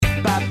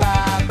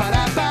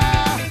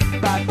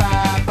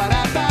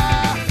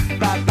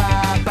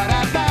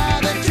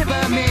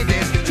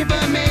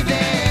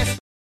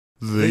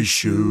They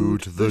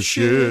shoot the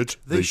shit.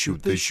 They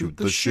shoot the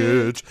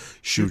shit.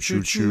 Shoot,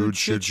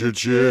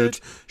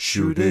 shit.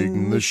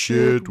 Shooting the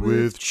shit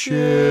with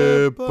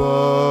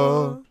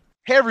Chippa.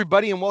 Hey,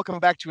 everybody, and welcome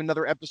back to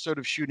another episode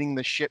of Shooting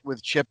the Shit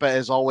with Chippa.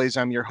 As always,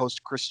 I'm your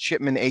host, Chris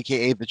Chipman,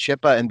 a.k.a. The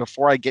Chippa. And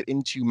before I get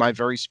into my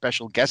very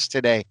special guest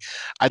today,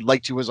 I'd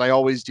like to, as I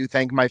always do,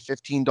 thank my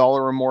 $15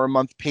 or more a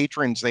month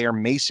patrons. They are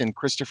Mason,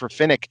 Christopher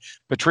Finnick,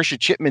 Patricia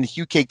Chipman,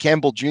 Hugh K.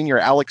 Campbell Jr.,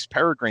 Alex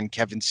Peregrine,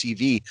 Kevin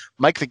C.V.,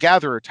 Mike the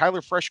Gatherer,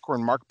 Tyler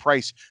Freshcorn, Mark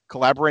Price,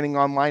 Collaborating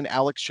Online,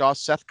 Alex Shaw,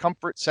 Seth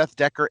Comfort, Seth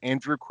Decker,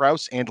 Andrew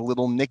Krause, and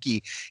Little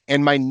Nicky.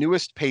 And my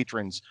newest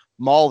patrons,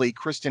 Molly,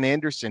 Kristen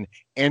Anderson,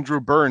 Andrew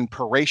Byrne,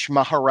 Paresh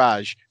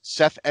Maharaj,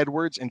 Seth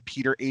Edwards, and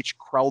Peter H.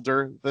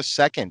 Krelder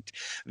II.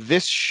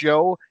 This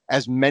show,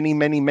 as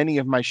many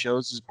of my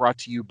shows, is brought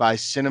to you by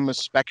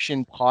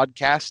CinemaSpection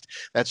Podcast.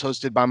 That's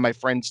hosted by my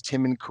friends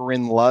Tim and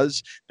Corinne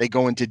Luz. They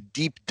go into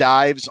deep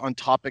dives on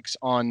topics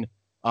on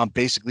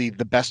basically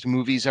the best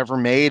movies ever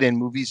made and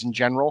movies in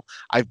general.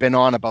 I've been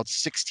on about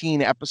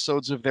 16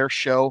 episodes of their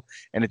show,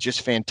 and it's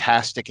just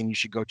fantastic, and you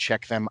should go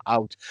check them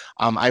out.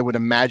 I would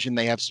imagine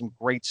they have some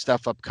great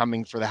stuff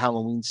upcoming for the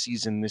Halloween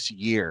season this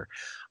year.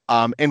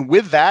 And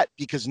with that,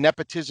 because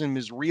nepotism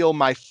is real,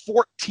 my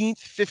 14th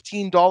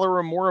 $15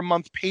 or more a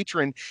month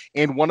patron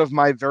and one of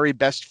my very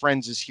best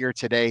friends is here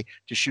today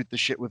to shoot the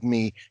shit with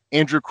me.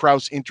 Andrew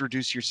Krause,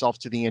 introduce yourself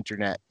to the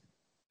internet.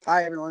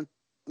 Hi, everyone.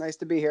 Nice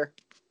to be here.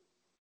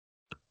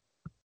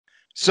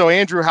 So,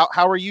 Andrew,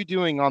 how are you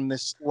doing on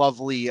this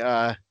lovely,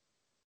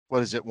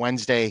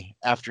 Wednesday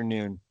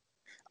afternoon?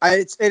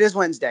 It is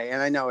Wednesday, and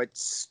I know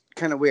it's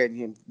kind of weird.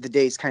 The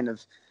days kind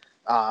of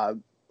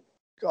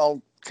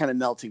all kind of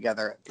meld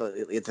together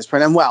at this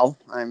point.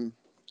 I'm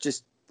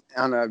just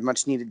on a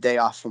much-needed day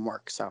off from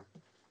work. So,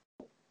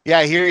 yeah,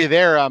 I hear you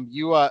there.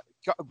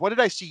 What did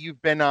I see?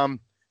 You've been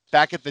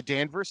back at the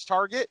Danvers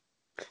Target?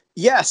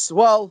 Yes.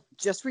 Well,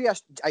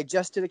 I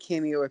just did a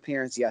cameo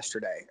appearance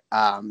yesterday,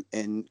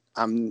 and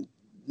I'm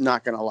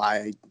not gonna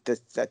lie,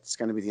 that's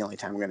gonna be the only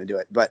time I'm gonna do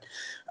it. But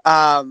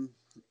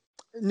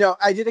no,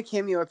 I did a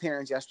cameo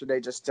appearance yesterday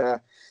just to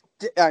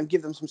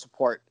give them some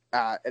support.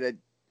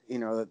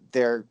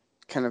 They're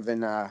kind of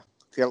in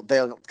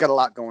they got a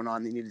lot going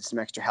on. They needed some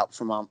extra help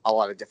from a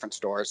lot of different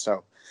stores,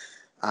 so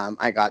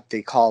I got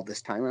the call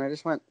this time, and I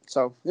just went.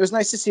 So it was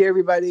nice to see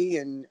everybody,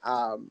 and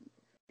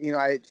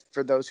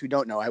for those who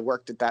don't know, I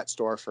worked at that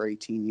store for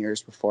 18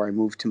 years before I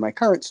moved to my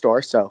current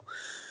store, so.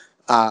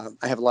 I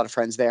have a lot of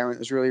friends there, and it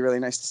was really, really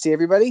nice to see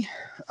everybody.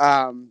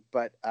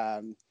 But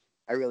I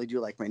really do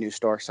like my new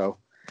store, so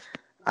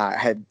I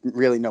had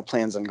really no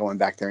plans on going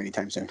back there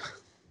anytime soon.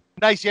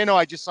 Nice. Yeah, no,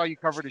 I just saw you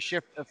covered a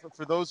shift.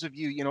 For those of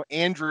you,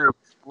 Andrew,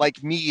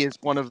 like me, is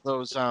one of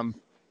those,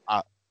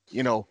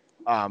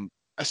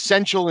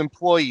 essential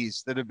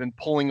employees that have been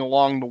pulling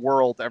along the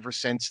world ever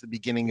since the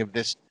beginning of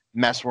this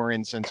mess we're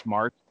in since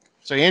March.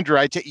 So, Andrew,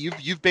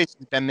 you've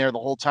basically been there the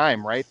whole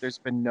time, right? There's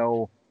been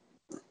no,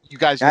 you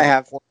guys. I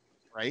have.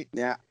 Right?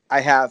 Yeah, I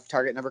have.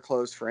 Target never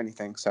closed for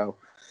anything. So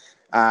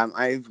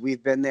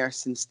we've been there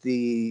since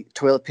the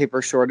toilet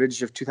paper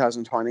shortage of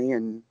 2020.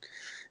 And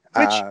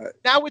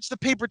now it's the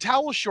paper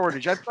towel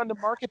shortage. I've gone to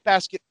Market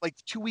Basket like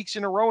 2 weeks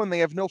in a row and they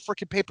have no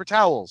freaking paper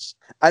towels.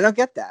 I don't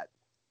get that.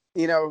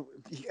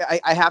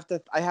 I have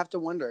to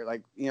wonder,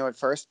 at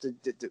first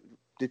did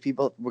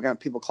people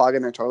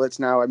clogging their toilets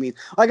now? I mean,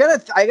 I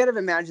gotta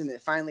imagine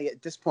that finally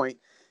at this point,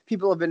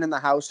 people have been in the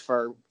house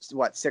for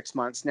 6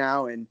 months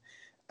now, and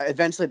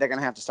eventually they're going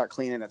to have to start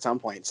cleaning at some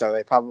point. So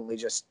they probably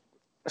just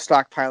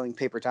stockpiling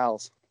paper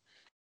towels.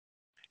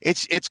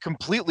 It's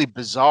completely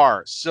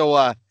bizarre.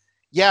 So,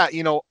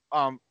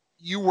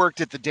 you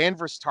worked at the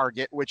Danvers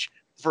Target, which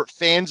for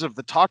fans of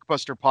the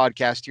Talkbuster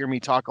podcast, hear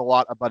me talk a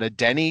lot about a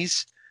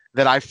Denny's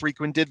that I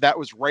frequented. That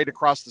was right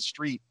across the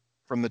street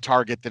from the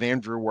Target that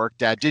Andrew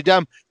worked at. Did,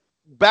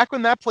 back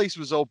when that place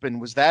was open,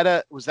 was that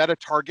a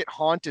Target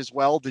haunt as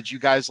well? Did you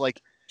guys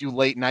do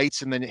late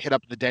nights and then hit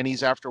up the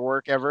Denny's after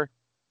work ever?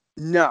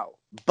 No,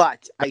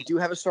 but I do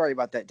have a story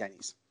about that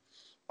Denny's.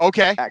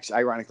 Okay. Actually,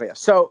 ironically, yeah.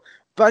 So, a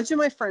bunch of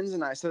my friends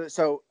and I.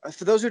 So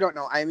for those who don't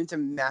know, I'm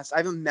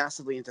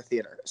massively into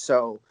theater.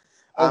 So,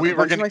 we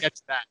were going to get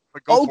to that,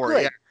 but go for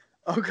it. Yeah.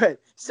 Oh, good.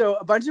 So,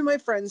 a bunch of my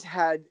friends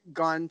had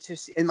gone to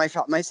see, and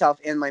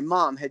myself and my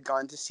mom had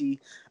gone to see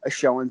a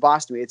show in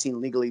Boston. We had seen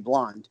Legally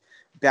Blonde,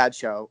 bad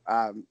show.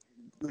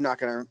 We're not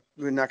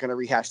gonna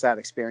rehash that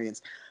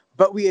experience.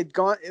 But we had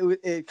gone.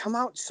 It had come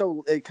off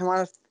so late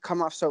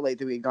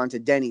that we had gone to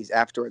Denny's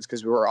afterwards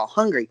because we were all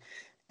hungry,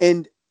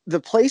 and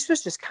the place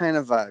was just kind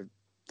of at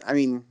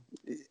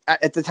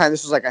the time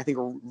this was I think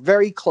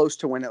very close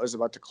to when it was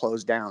about to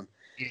close down.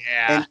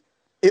 Yeah, and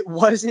it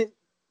wasn't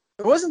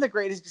the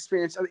greatest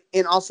experience,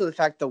 and also the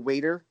fact the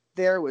waiter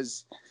there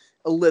was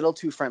a little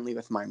too friendly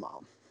with my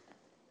mom.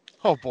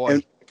 Oh boy.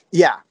 And,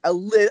 yeah, I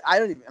don't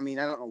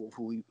know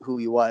who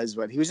he was,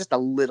 but he was just a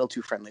little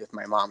too friendly with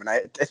my mom. And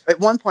at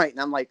one point, and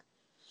I'm like,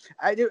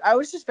 I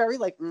was just very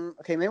like,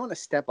 okay, may want to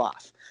step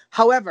off.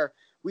 However,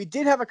 we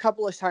did have a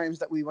couple of times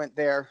that we went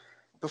there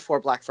before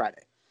Black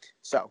Friday.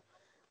 So,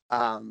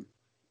 um,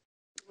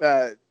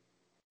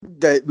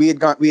 that we had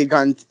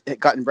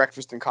gotten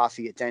breakfast and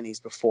coffee at Denny's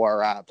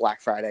before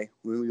Black Friday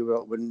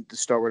when the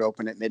store would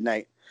open at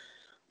midnight.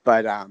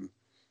 But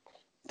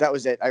that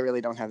was it. I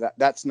really don't have that.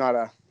 That's not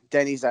a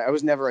Denny's. I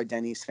was never a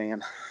Denny's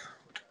fan.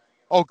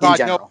 Oh In God,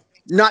 general.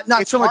 no!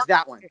 Not so much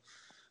that one.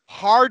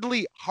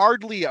 Hardly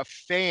a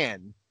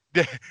fan.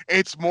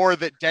 It's more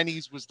that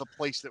Denny's was the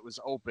place that was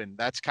open.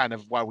 That's kind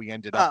of why we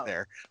ended up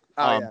there.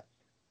 Yeah.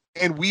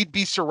 And we'd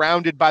be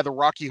surrounded by the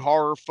Rocky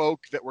Horror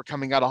folk that were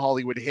coming out of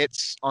Hollywood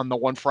Hits on the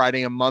one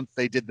Friday a month.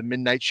 They did the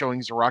midnight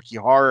showings of Rocky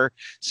Horror,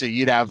 so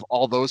you'd have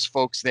all those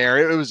folks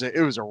there. It was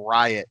a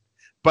riot.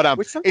 But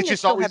Which it's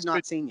just always have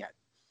not seen yet.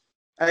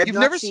 You've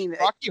never seen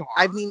Rocky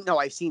Horror?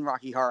 I've seen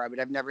Rocky Horror, but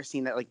I've never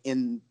seen it like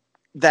in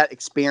that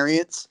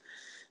experience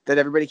that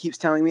everybody keeps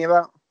telling me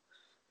about.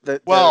 I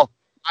know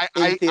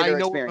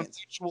experience. A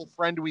mutual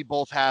friend we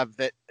both have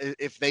that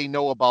if they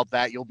know about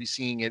that, you'll be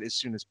seeing it as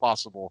soon as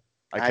possible.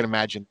 I can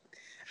imagine.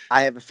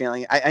 I have a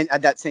feeling I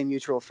that same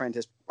mutual friend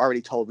has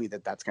already told me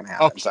that that's going to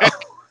happen. Okay. So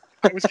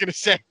I was going to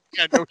say,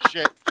 yeah, no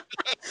shit.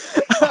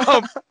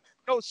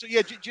 No, so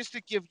yeah, just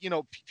to give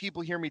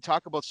people hear me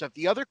talk about stuff.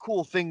 The other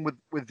cool thing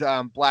with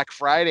Black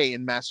Friday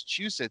in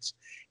Massachusetts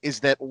is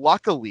that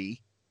luckily,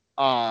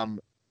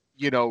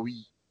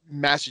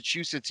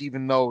 Massachusetts,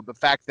 even though the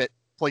fact that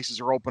places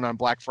are open on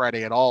Black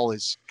Friday at all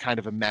is kind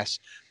of a mess,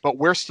 but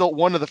we're still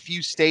one of the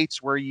few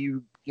states where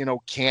you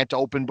can't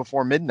open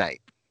before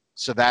midnight.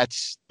 So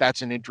that's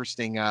an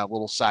interesting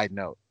little side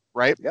note,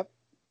 right? Yep,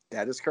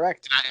 that is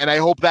correct. And I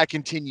hope that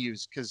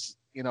continues because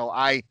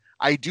I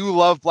do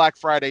love Black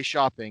Friday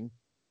shopping,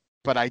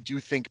 but I do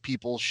think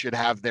people should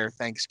have their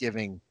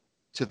Thanksgiving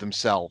to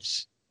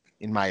themselves,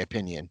 in my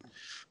opinion.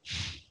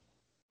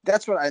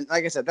 That's what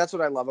that's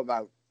what I love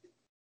about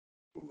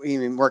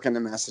working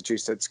in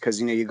Massachusetts,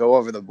 because you go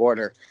over the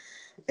border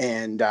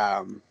and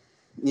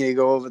you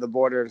go over the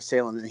border to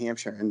Salem, New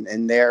Hampshire,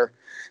 and they're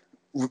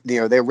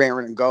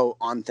raring to go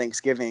on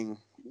Thanksgiving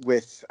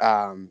with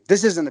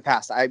this is in the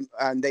past.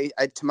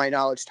 To my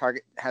knowledge,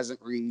 Target hasn't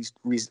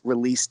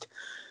released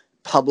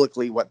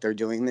publicly what they're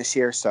doing this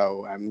year,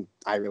 so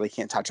I really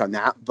can't touch on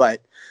that.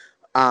 But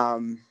I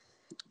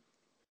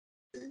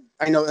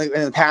know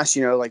in the past,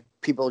 like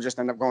people just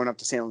end up going up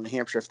to Salem, New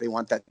Hampshire if they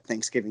want that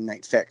Thanksgiving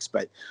night fix.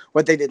 But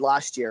what they did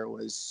last year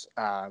was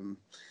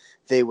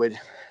they would,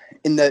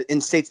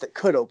 in states that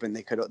could open,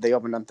 they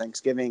opened on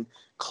Thanksgiving,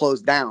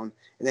 closed down,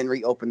 and then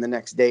reopen the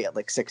next day at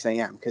like 6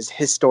 a.m. Because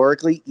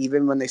historically,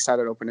 even when they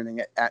started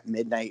opening at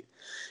midnight,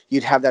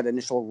 you'd have that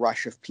initial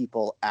rush of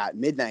people at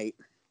midnight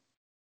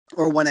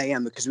or 1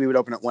 a.m. because we would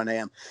open at 1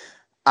 a.m.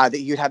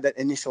 That you'd have that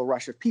initial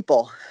rush of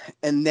people,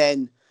 and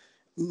then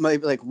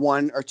maybe like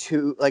 1 or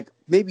 2, like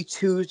maybe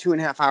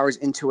 2.5 hours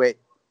into it,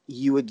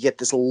 you would get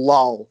this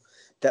lull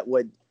that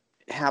would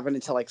happen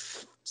until like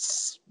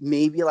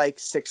maybe like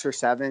 6 or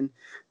 7,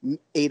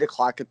 8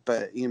 o'clock at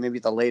the maybe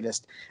the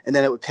latest, and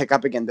then it would pick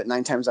up again. But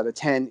 9 times out of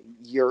 10,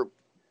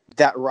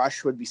 that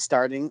rush would be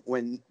starting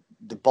when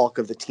the bulk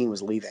of the team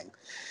was leaving.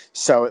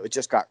 So it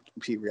just got to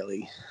be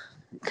really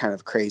kind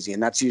of crazy,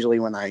 and that's usually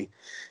when I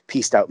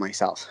pieced out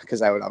myself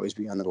because I would always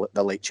be on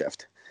the late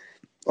shift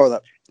or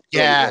the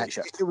early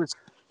shift. It was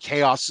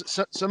chaos.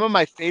 Some of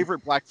my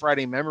favorite Black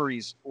Friday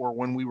memories were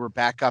when we were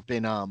back up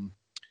in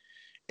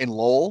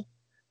Lowell.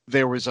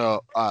 There was a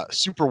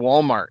Super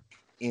Walmart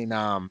in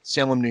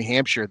Salem, New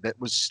Hampshire that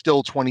was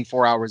still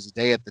 24 hours a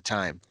day at the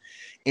time.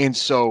 And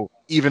so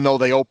even though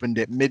they opened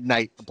at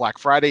midnight, the Black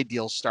Friday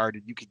deal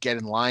started, you could get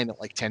in line at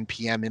like 10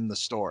 p.m. in the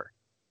store,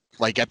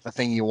 like get the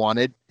thing you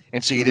wanted.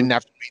 And so you didn't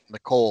have to wait in the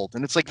cold.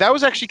 And it's like, that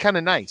was actually kind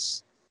of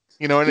nice.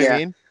 You know what I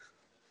mean?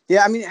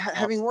 Yeah, I mean,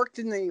 having worked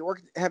in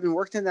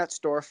that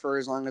store for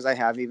as long as I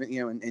have, even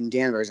in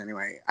Danvers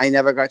anyway, I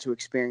never got to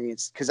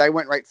experience, because I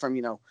went right from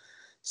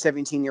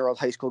 17-year-old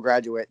high school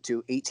graduate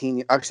to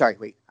 18. I started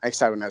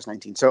when I was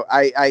 19. So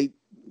I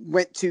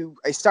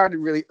started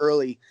really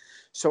early,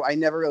 so I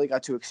never really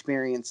got to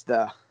experience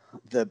the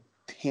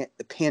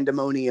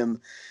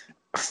pandemonium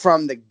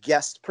from the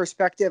guest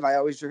perspective. I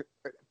always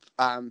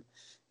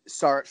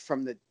saw it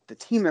from the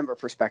team member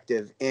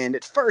perspective, and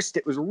at first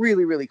it was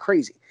really, really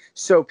crazy.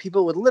 So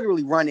people would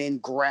literally run in,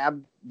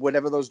 grab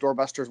whatever those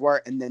doorbusters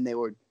were, and then they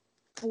would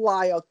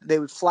fly out. They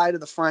would fly to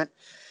the front.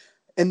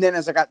 And then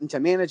as I got into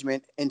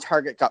management and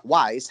Target got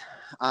wise,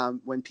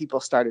 when people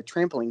started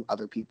trampling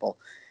other people,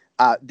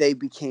 they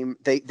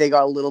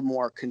got a little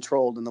more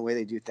controlled in the way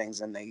they do things,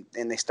 and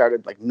they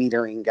started like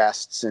metering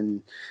guests,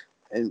 and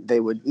they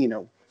would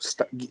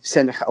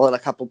let a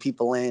couple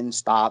people in,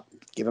 stop,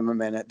 give them a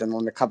minute, then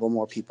let a couple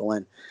more people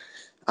in.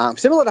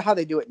 Similar to how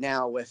they do it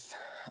now with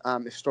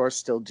if stores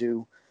still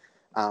do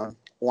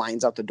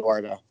lines out the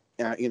door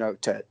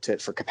to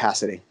for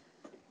capacity.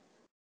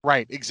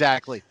 Right,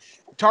 exactly.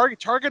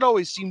 Target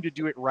always seemed to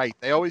do it right.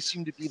 They always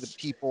seemed to be the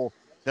people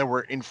that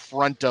were in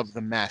front of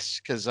the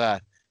mess, because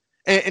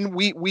And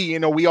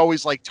we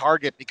always like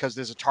Target because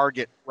there's a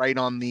Target right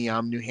on the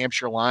New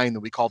Hampshire line that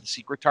we call the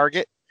secret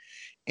Target,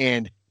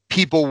 and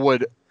people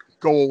would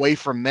go away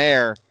from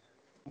there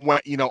when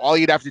all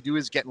you'd have to do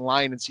is get in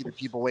line and see the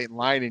people wait in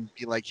line and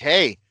be like,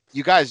 hey,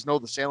 you guys know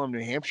the Salem,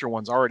 New Hampshire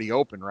one's already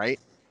open, right?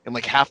 And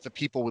like half the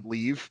people would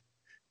leave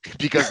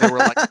because they were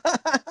like,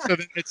 so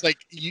then it's like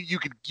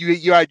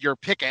you had your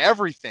pick of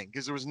everything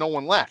because there was no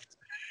one left.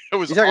 It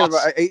was You're talking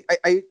awesome.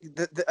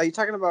 about? Are you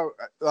talking about?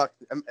 Look,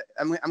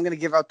 I'm going to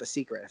give out the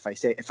secret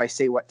if I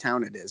say what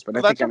town it is, but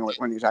I think I know what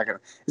one you're talking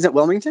about. Is it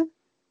Wilmington?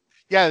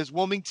 Yeah, there's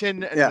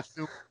Wilmington and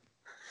Methuen.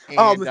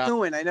 Oh, And,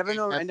 Methuen. I never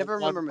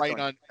remember right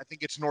Methuen. I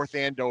think it's North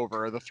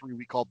Andover, the three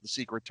we called the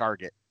secret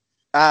Target.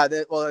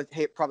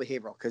 Probably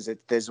Haverhill because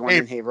there's one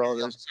in Haverhill.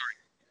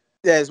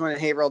 There's one in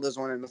Haverhill. There's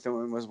one in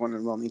Methuen. There's one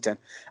in Wilmington.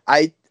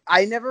 I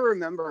never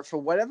remember, for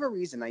whatever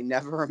reason, I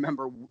never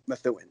remember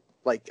Methuen.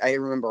 Like, I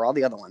remember all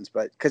the other ones,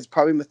 but because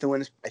probably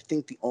Methuen is, I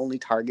think, the only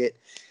Target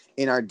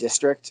in our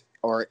district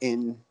or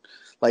in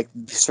like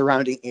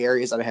surrounding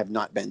areas that I have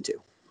not been to.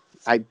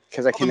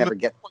 Because I can never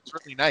get. It's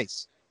really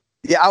nice.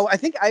 Yeah, I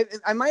think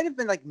I might have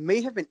been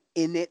may have been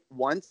in it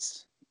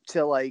once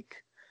to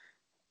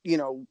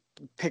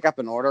pick up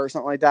an order or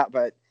something like that,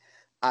 but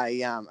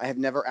I have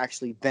never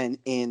actually been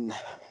in,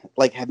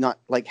 have not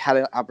had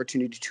an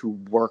opportunity to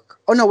work.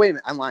 Oh no, wait a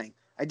minute, I'm lying.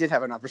 I did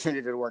have an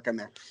opportunity to work in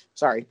there.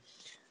 Sorry.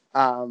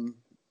 I'm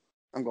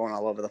going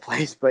all over the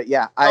place, but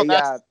yeah,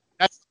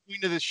 that's the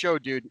point of this show,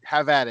 dude.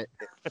 Have at it.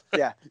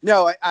 Yeah,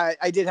 no,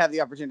 I did have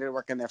the opportunity to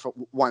work in there for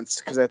once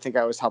because I think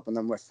I was helping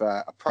them with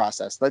a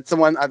process. That's the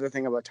one other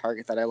thing about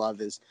Target that I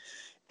love is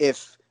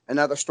if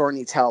another store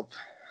needs help,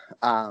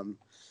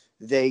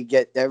 they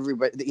get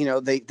everybody.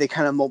 They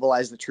kind of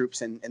mobilize the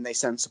troops and they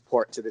send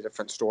support to the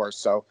different stores.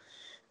 So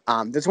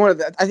I think that's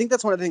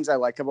one of the things I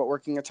like about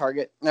working at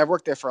Target. And I've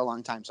worked there for a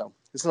long time. So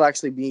this will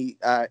actually be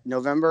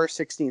November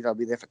 16th. I'll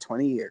be there for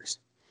 20 years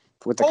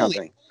with the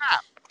company.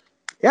 Crap.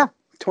 Yeah,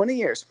 20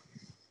 years.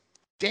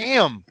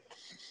 Damn.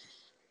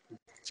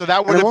 So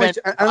that would have been.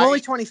 I'm only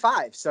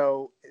 25,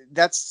 so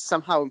that's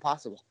somehow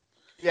impossible.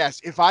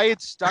 Yes, if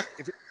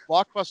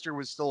Blockbuster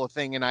was still a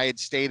thing and I had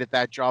stayed at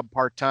that job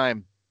part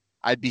time,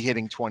 I'd be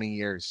hitting 20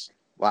 years.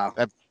 Wow,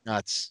 that's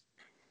nuts.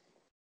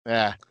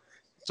 Yeah.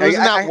 So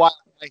isn't that wild?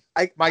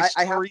 I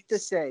have to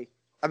say,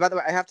 by the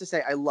way, I have to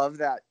say, I love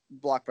that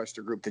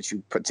Blockbuster group that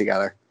you put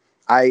together.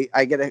 I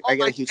get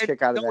a huge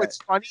kick out of that. It's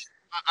funny.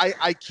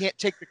 I can't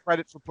take the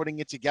credit for putting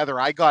it together.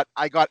 I got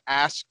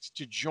asked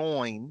to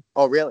join.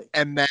 Oh, really?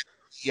 And then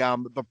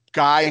the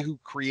guy who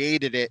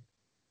created it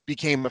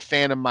became a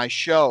fan of my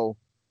show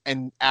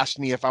and asked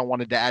me if I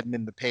wanted to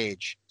admin the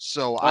page.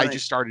 So I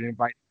just started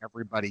inviting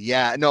everybody.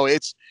 Yeah, no,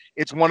 it's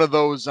one of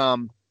those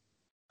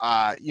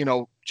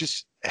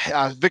just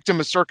victim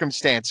of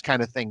circumstance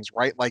kind of things,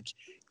 right? Like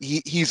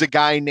he's a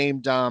guy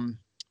named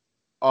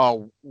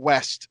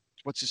West.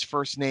 What's his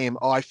first name?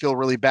 Oh, I feel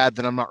really bad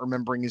that I'm not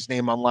remembering his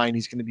name online.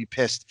 He's going to be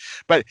pissed.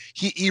 But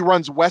he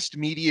runs West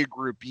Media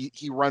Group.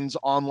 He runs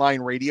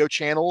online radio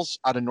channels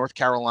out of North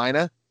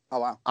Carolina. Oh,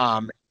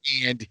 wow.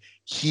 And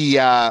he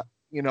has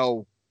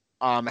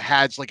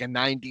like a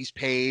 90s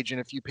page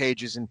and a few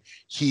pages. And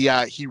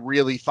he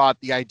really thought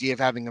the idea of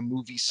having a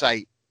movie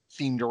site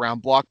themed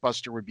around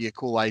Blockbuster would be a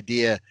cool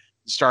idea. It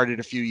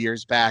started a few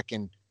years back.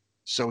 And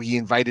so he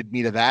invited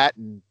me to that,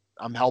 and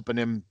I'm helping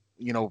him,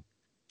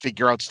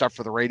 figure out stuff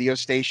for the radio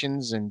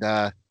stations. And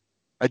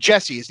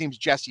Jesse, his name's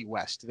Jesse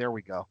West. There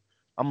we go.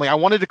 I'm like, I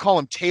wanted to call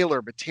him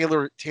Taylor, but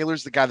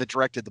Taylor's the guy that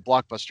directed the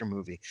Blockbuster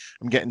movie.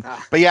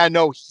 But yeah,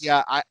 no,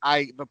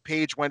 the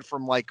page went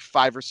from like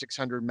 500 or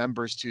 600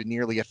 members to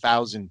nearly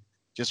 1,000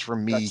 just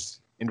from me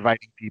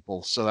inviting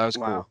people. So that was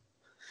cool.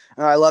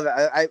 Oh, I love it.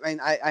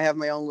 I have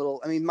my own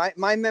little. I mean,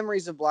 my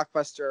memories of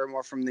Blockbuster are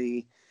more from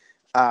the,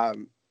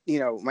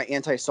 my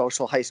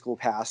antisocial high school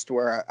past,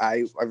 where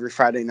every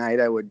Friday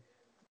night I would.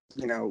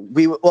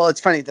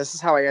 It's funny. This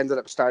is how I ended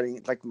up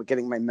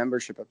getting my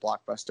membership at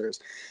Blockbusters.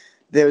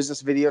 There was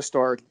this video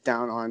store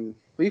down on,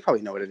 well, you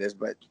probably know what it is,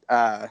 but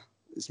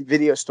this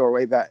video store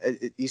way back.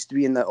 It used to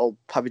be in the old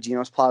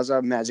Papagino's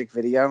Plaza, Magic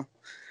Video.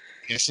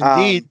 Yes,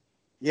 indeed.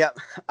 Yeah.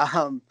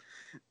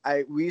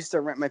 We used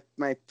to rent,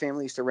 my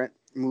family used to rent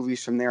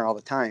movies from there all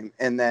the time.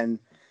 And then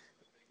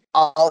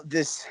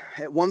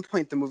at one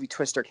point the movie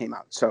Twister came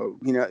out. So,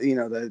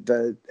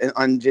 the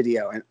on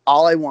video, and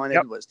all I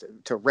wanted was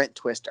to rent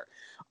Twister.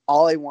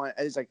 All I want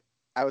is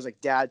I was like,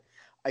 Dad,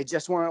 I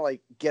just want to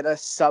get a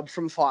sub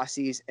from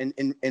Fosse's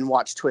and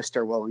watch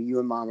Twister while you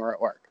and Mom are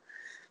at work.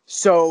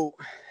 So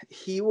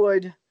we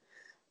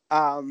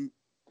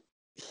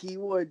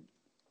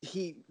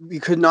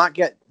could not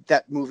get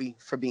that movie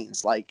for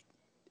Beans.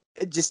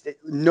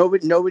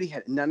 Nobody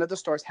had it. None of the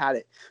stores had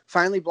it.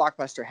 Finally,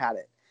 Blockbuster had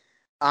it.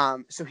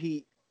 So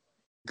he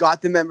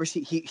got the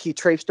membership. He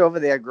traipsed over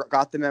there,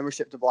 got the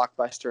membership to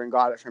Blockbuster, and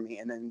got it for me.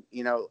 And then,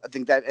 I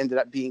think that ended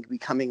up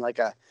becoming like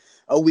a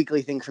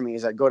weekly thing for me.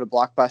 Is I'd go to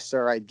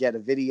Blockbuster, I'd get a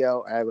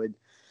video, I would,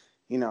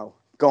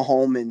 go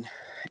home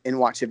and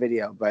watch a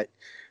video. But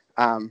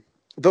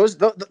those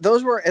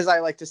were, as I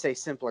like to say,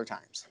 simpler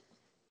times.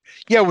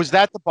 Yeah, was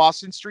that the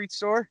Boston Street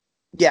store?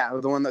 Yeah,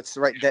 the one that's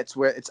right. That's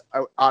where it's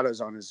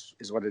AutoZone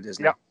is what it is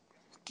now. Yep.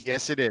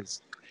 Yes, it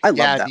is. I love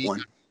Yeah, that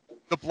one.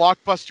 the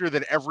Blockbuster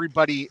that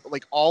everybody,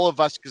 like all of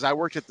us, because I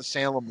worked at the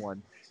Salem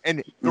one,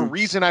 and the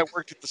reason I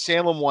worked at the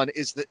Salem one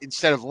is that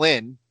instead of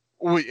Lynn,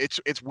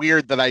 it's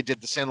weird that I did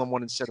the Salem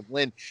one instead of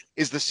Lynn,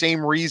 is the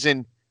same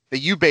reason that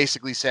you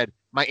basically said,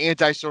 my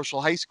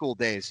antisocial high school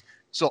days.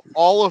 So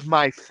all of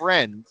my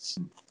friends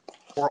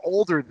were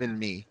older than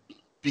me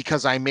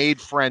because I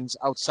made friends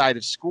outside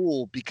of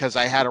school because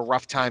I had a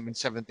rough time in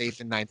 7th,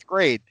 8th, and 9th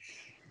grade.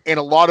 And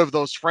a lot of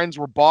those friends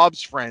were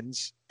Bob's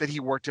friends that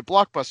he worked at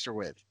Blockbuster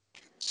with.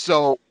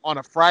 So on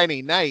a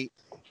Friday night,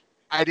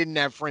 I didn't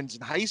have friends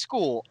in high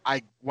school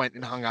I went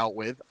and hung out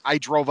with. I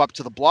drove up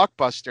to the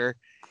Blockbuster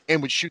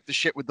and would shoot the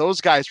shit with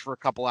those guys for a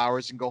couple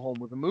hours and go home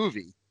with a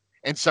movie.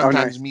 And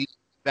sometimes meet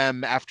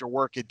them after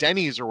work at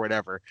Denny's or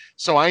whatever.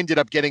 So I ended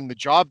up getting the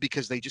job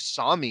because they just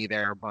saw me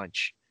there a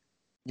bunch,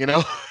 you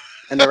know?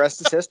 And the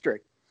rest is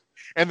history.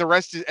 And the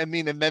rest is, and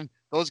then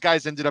those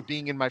guys ended up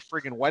being in my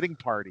friggin' wedding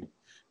party,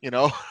 you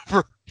know,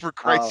 for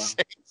Christ's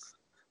sakes.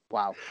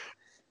 Wow.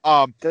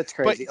 That's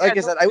But, crazy. yeah, like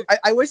I said,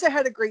 I wish I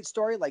had a great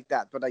story like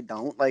that, but I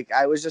don't. Like,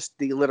 I was just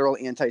the literal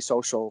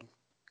antisocial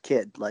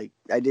kid. Like,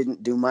 I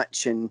didn't do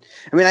much. And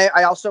I mean,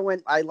 I also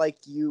went,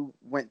 you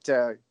went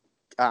to,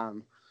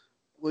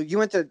 you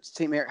went to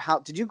St. Mary. How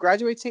did you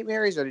graduate St.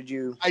 Mary's, or did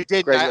you? I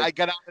did. I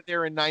got out of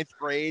there in 9th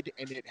grade,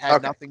 and it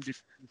had nothing to.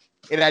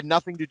 It had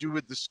nothing to do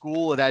with the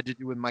school. It had to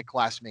do with my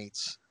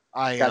classmates.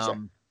 That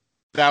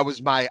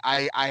was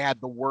I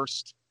had the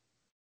worst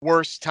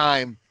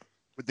time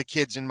with the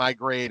kids in my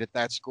grade at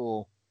that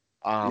school.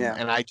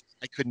 And I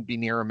couldn't be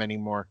near them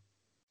anymore.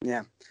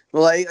 Yeah.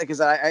 Well, like I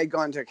said, I had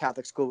gone to a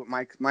Catholic school,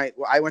 but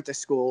I went to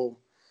school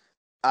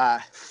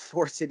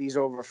 4 cities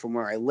over from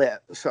where I live.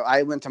 So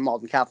I went to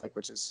Malden Catholic,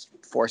 which is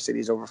 4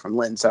 cities over from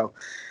Lynn. So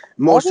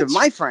most of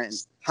my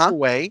friends,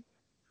 away.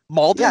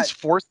 Malden's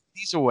 4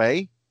 cities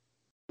away.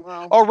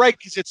 Well, oh, right,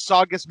 because it's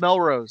Saugus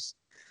Melrose.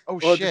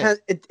 Oh, well, shit.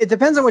 It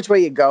depends on which way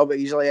you go, but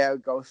usually I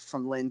would go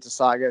from Lynn to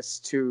Saugus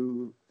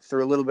through a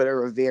little bit of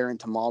Revere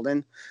into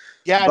Malden.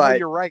 Yeah, no,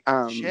 you're right.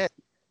 Shit.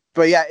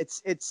 But yeah,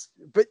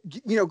 but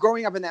you know,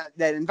 growing up in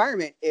that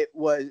environment, it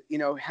was, you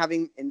know,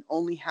 having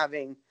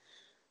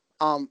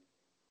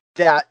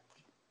that,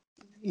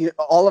 you know,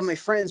 all of my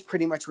friends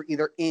pretty much were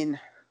either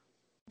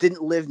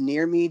didn't live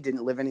near me,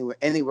 didn't live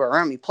anywhere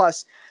around me.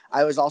 Plus,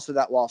 I was also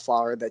that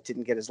wallflower that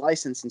didn't get his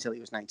license until he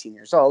was 19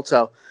 years old.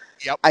 So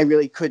I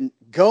really couldn't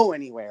go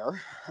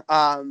anywhere.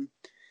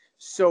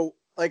 So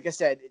like I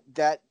said,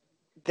 that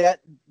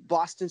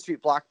Boston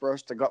Street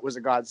Blockbuster was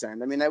a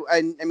godsend. I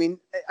mean,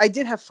 I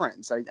did have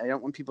friends. I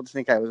don't want people to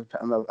think I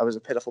was a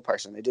pitiful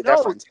person. I did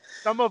have friends.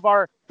 Some of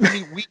our,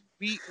 I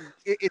mean,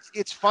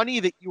 it's funny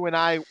that you and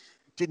I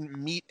didn't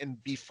meet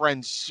and be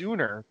friends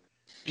sooner,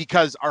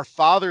 because our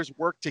fathers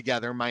worked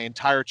together my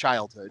entire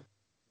childhood.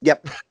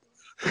 Yep.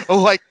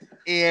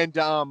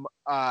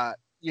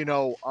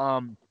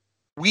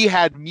 We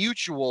had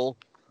mutual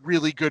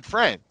really good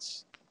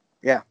friends.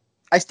 Yeah.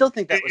 I still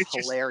think that was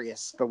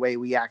hilarious, the way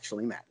we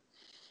actually met.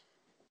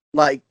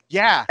 Like,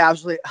 yeah,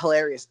 absolutely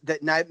hilarious.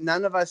 That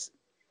none of us,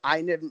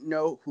 I didn't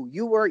know who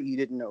you were, you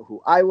didn't know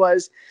who I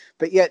was,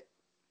 but yet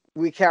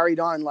we carried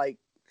on like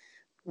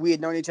we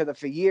had known each other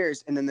for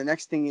years, and then the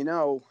next thing you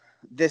know,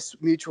 this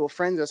mutual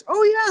friend goes,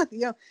 "Oh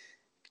yeah,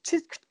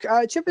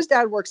 Chip's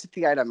dad works at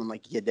the item." I'm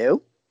like, "You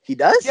do? He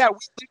does?" Yeah, we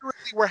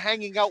literally were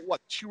hanging out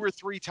 2 or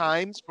 3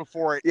 times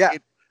before I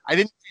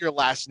didn't know your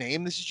last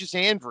name. This is just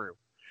Andrew.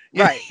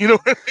 Right. You know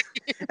what I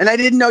mean? And I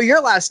didn't know your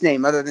last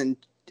name other than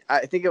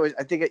I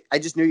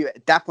just knew you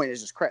at that point as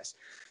just Chris.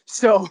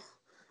 So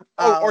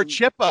or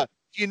Chippa.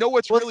 You know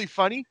what's really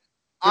funny?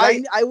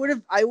 I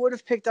would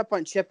have picked up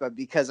on Chippa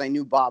because I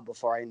knew Bob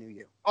before I knew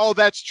you. Oh,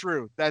 that's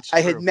true. That's true.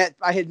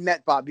 I had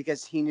met Bob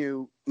because he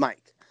knew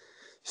Mike.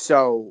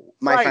 So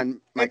my friend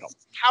Michael. And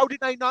how did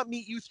I not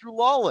meet you through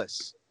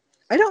Lawless?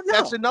 I don't know.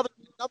 That's another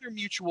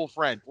mutual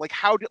friend. Like,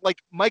 how did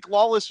Mike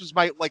Lawless was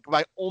my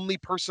only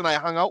person I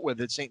hung out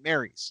with at St.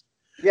 Mary's.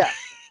 Yeah.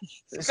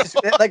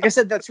 Like I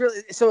said, that's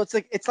really, so it's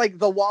like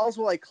the walls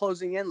were like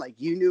closing in, like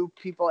you knew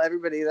people,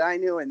 everybody that I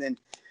knew, and then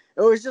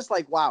it was just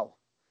like, wow,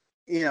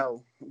 you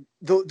know,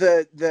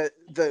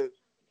 the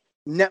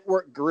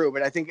network grew,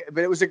 but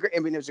it was a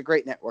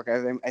great network.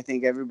 I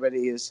think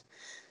everybody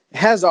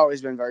has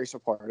always been very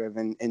supportive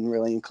and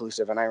really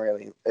inclusive, and I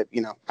really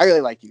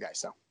like you guys.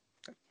 So.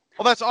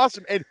 Well, that's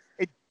awesome. And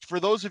for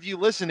those of you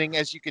listening,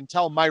 as you can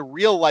tell, my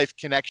real life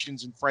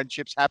connections and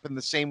friendships happen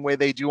the same way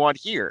they do on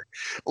here.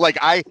 Like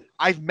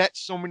I've met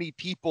so many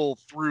people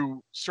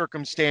through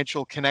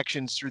circumstantial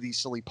connections through these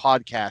silly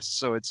podcasts.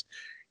 So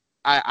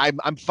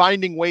I'm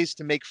finding ways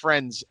to make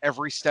friends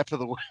every step of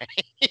the way.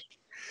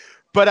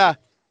 But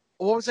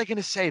what was I going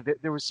to say?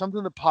 There was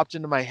something that popped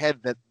into my head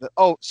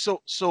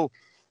so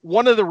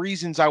one of the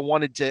reasons I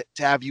wanted to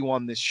have you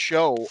on this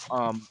show,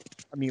 I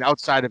mean,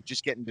 outside of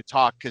just getting to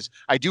talk, because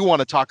I do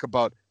want to talk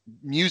about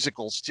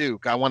musicals too.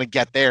 I want to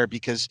get there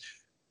because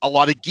a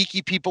lot of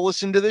geeky people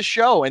listen to this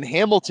show, and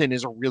Hamilton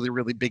is a really,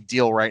 really big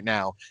deal right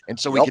now. And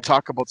so we could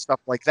talk about stuff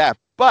like that.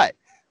 But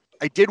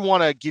I did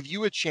want to give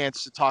you a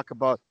chance to talk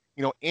about,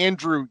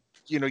 Andrew,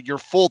 your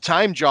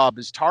full-time job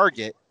is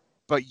Target,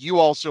 but you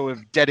also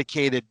have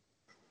dedicated,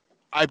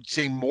 I'd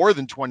say, more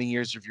than 20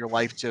 years of your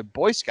life to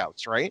Boy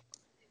Scouts, right?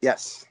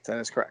 Yes, that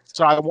is correct.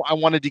 So I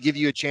wanted to give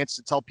you a chance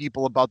to tell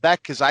people about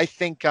that, because I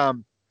think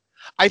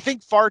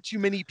far too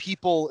many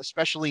people,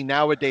 especially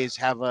nowadays,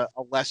 have a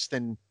less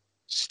than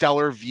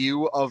stellar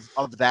view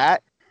of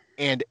that.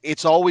 And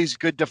it's always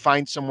good to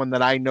find someone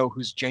that I know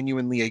who's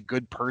genuinely a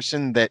good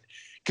person,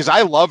 because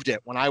I loved it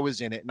when I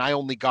was in it, and I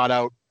only got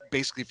out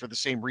basically for the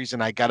same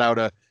reason I got out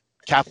of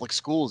Catholic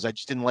schools. I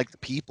just didn't like the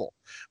people.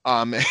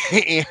 But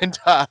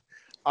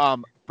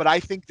I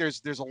think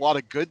there's a lot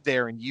of good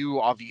there, and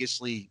you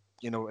obviously,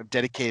 have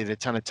dedicated a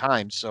ton of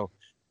time. So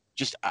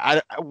just,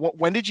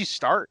 when did you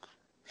start?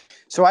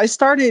 So I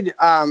started,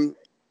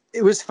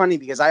 it was funny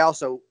because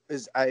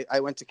I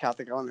went to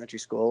Catholic elementary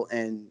school,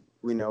 and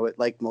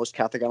like most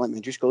Catholic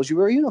elementary schools, you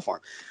wear a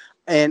uniform.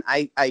 And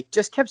I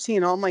just kept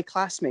seeing all my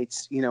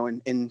classmates,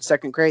 in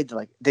second grade,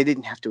 they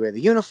didn't have to wear the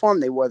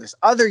uniform. They wore this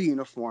other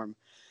uniform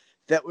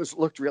that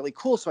looked really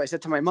cool. So I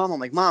said to my mom, I'm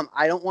like, Mom,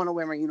 I don't want to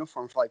wear my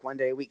uniform for like one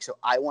day a week. So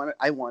I want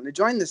to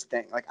join this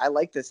thing. Like, I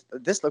like this.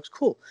 This looks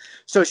cool.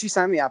 So she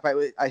signed me up.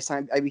 I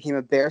became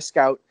a Bear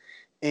Scout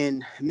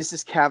in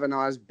Mrs.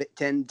 Kavanaugh's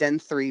Den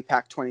 3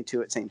 Pack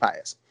 22 at St.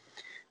 Pius.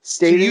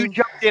 So you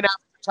jumped in after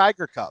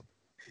Tiger Cub.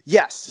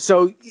 Yes.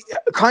 So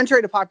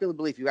contrary to popular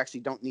belief, you actually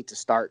don't need to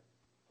start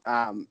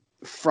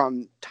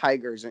from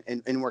Tigers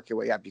and work your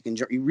way up. You can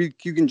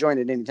join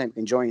at any time.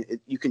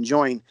 You can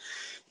join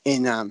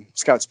in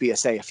Scouts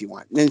BSA if you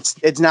want. And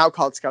it's now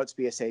called Scouts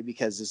BSA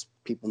because, as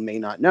people may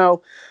not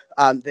know,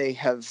 they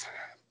have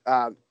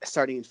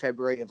starting in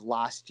February of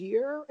last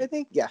year, I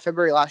think. Yeah,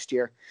 February last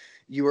year,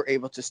 you were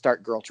able to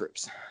start girl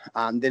troops.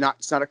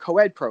 It's not a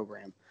co-ed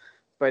program,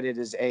 but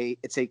it's a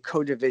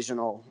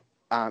co-divisional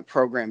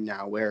program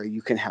now where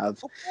you can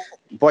have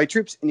boy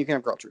troops and you can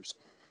have girl troops.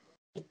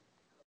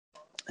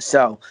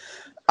 So,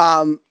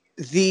 one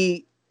of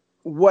the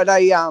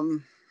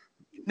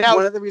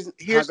reasons.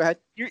 Go ahead.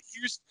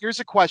 Here's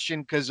a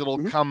question, because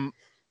it'll come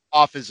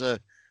off as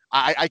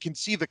I can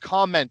see the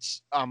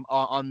comments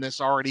on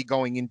this already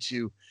going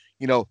into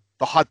the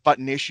hot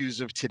button issues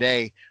of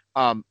today.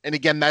 And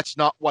again, that's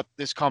not what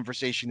this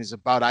conversation is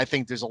about. I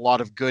think there's a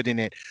lot of good in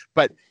it.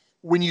 But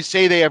when you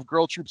say they have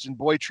girl troops and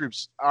boy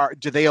troops,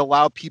 do they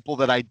allow people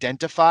that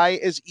identify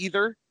as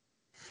either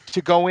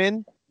to go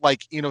in?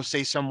 Like,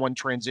 say someone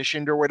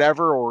transitioned or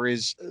whatever, or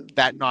is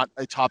that not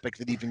a topic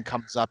that even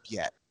comes up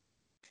yet?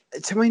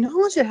 To my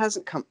knowledge, it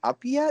hasn't come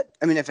up yet.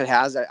 I mean, if it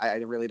has, I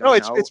really don't know.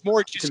 It's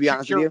more just, to be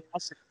honest with you.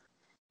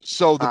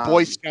 So the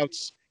Boy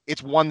Scouts,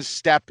 it's one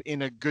step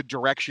in a good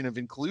direction of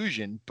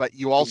inclusion, but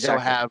you also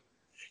have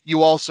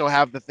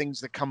the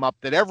things that come up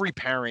that every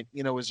parent,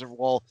 is,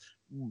 well,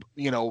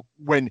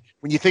 when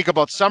you think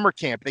about summer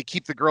camp, they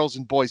keep the girls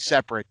and boys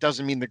separate.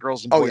 Doesn't mean the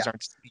girls and boys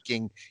aren't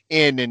sneaking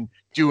in and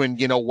doing,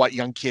 what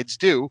young kids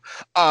do.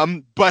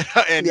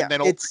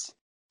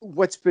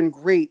 What's been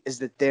great is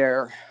that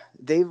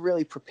they've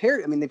really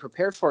prepared. I mean, they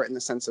prepared for it in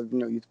the sense of,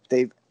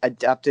 they've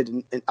adapted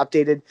and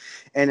updated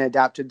and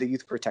adapted the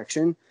youth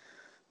protection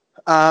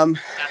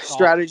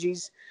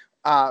strategies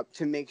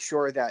to make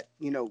sure that,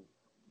 the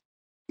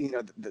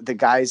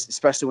guys,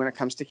 especially when it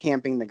comes to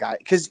camping,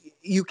 because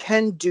you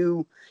can't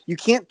do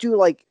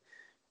like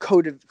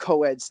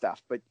co-ed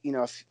stuff, but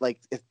if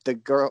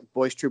the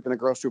boys troop and the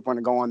girls troop want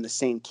to go on the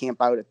same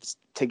camp out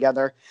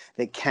together,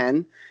 they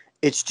can.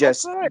 It's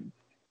just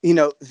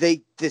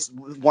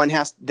one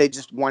has to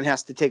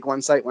take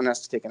one site, one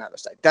has to take another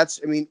site. They're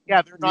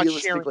not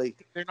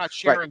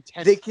sharing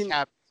they can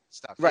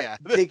stuff. Right. Yeah.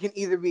 They can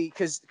either be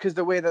because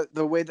the way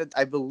that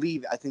I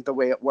think the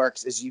way it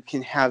works is you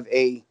can have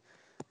an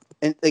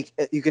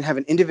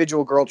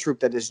individual girl troop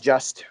that is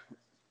just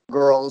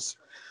girls,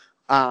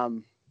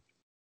 or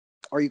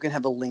you can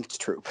have a linked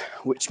troop,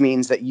 which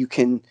means that it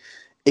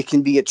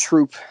can be a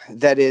troop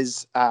that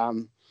is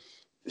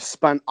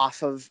spun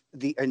off of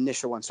the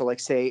initial one. So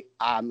say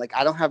I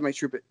don't have my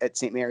troop at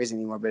St. Mary's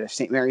anymore, but if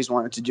St. Mary's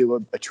wanted to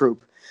do a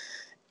troop,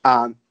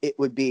 it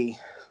would be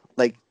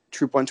like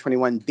Troop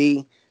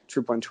 121B,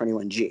 Troop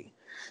 121G.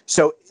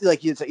 So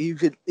you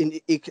could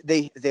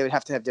they would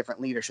have to have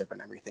different leadership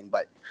and everything,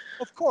 but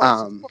of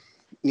course,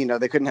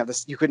 they couldn't have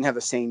this. You couldn't have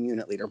the same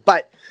unit leader.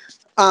 But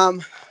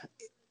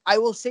I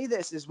will say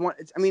this is one.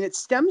 I mean, it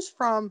stems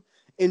from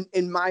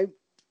in my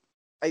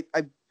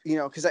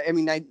because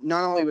I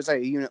not only was I a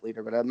unit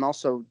leader, but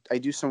I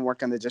do some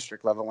work on the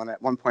district level, and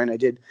at one point I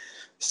did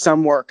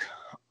some work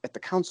at the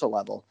council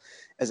level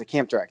as a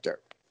camp director.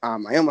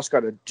 I almost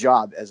got a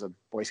job as a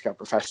Boy Scout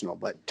professional,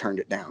 but turned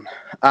it down.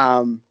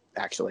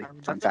 Actually,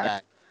 fun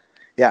fact.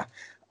 Yeah.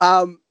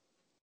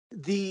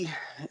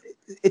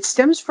 It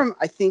stems from,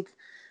 I think,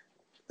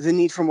 the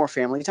need for more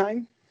family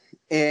time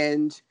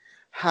and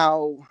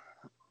how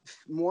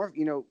more,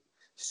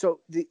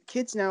 So the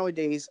kids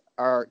nowadays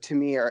are, to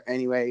me, are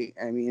anyway.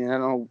 I mean, I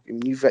don't know. I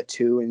mean, you've got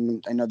two,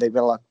 and I know they've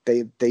got a lot.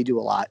 They do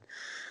a lot,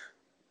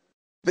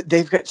 but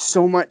they've got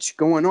so much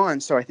going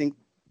on. So I think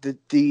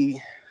the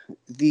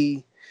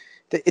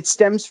it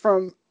stems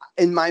from,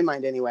 in my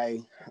mind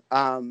anyway,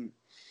 the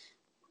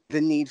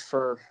need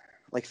for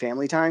like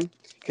family time,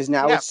 because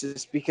now Yeah. it's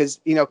just because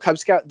Cub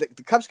Scout, the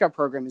Cub Scout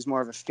program is more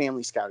of a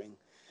family scouting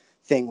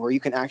thing where you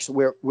can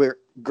actually where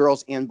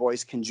girls and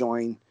boys can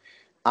join,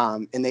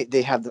 and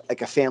they have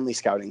like a family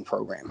scouting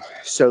program,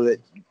 so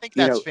that I think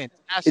that's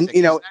fantastic.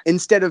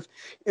 instead of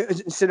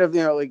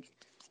like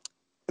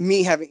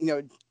me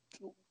having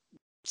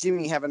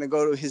Jimmy having to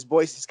go to his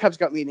Cub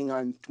Scout meeting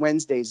on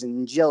Wednesdays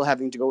and Jill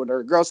having to go to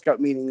her Girl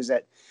Scout meetings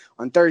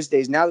on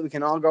Thursdays. Now that we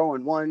can all go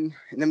on one,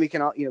 and then we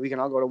can all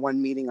go to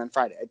one meeting on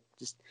Friday.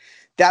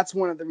 That's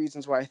one of the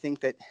reasons why I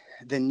think that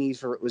the need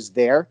for it was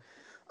there.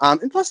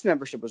 And plus the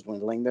membership was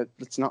dwindling.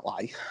 Let's not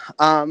lie.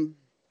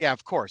 Yeah,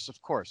 of course.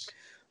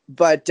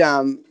 But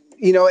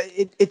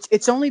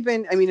it's only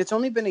been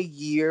a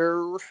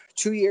year,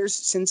 2 years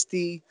since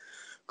the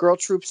girl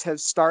troops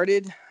have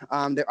started.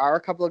 There are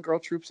a couple of girl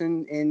troops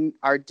in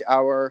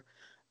our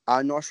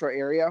North Shore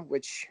area,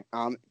 which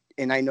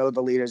and I know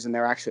the leaders, and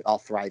they're actually all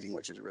thriving,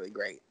 which is really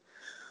great.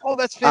 Oh,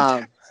 that's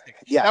fantastic.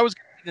 Yeah, That was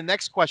the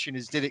next question.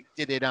 Is did it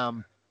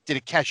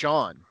catch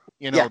on?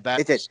 Yeah,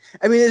 it did.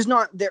 I mean,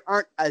 there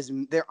aren't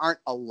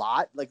a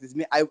lot like this.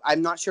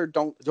 I'm not sure.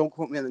 Don't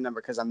quote me on the number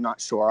because I'm not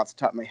sure off the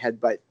top of my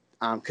head, but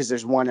because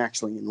there's one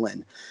actually in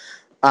Lynn.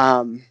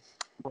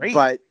 Great.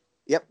 But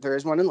yep, there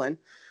is one in Lynn.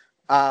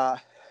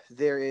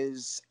 There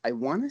is, I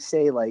want to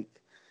say, like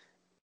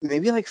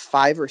maybe like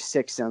 5 or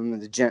 6 on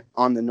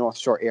the North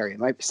Shore area. It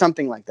might be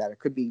something like that. I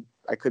could be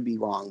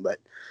wrong, but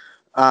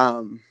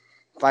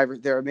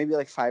there are maybe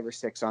like 5 or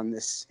 6 in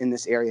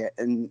this area,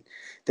 and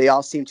they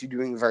all seem to be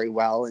doing very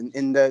well. And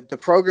in the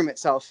program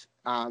itself,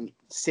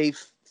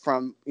 safe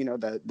from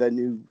the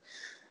new,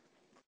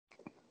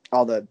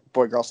 all the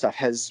boy girl stuff,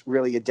 has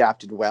really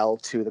adapted well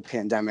to the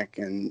pandemic,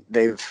 and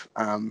they've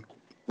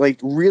like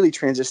really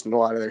transitioned a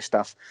lot of their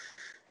stuff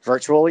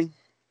virtually.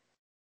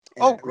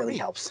 And it really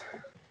helps.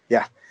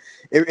 Yeah,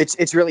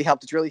 it's really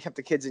helped. It's really kept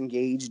the kids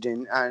engaged,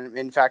 and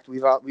in fact,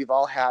 we've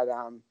all had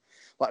a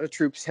lot of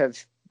troops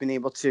have been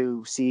able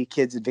to see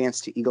kids advance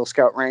to Eagle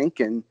Scout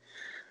rank. And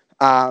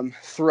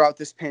throughout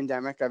this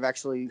pandemic, I've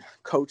actually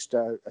coached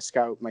a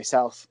scout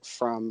myself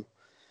from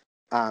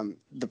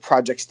the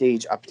project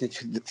stage up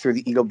through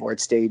the Eagle Board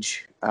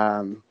stage,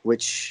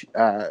 which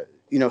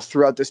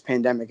throughout this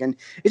pandemic. And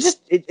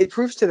it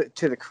proves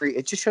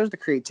it just shows the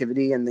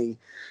creativity and the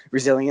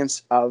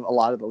resilience of a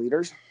lot of the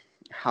leaders,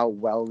 how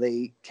well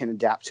they can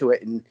adapt to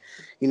it, and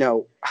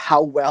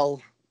how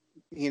well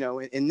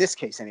in this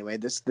case anyway,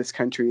 this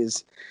country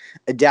is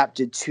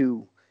adapted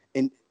to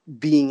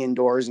being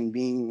indoors and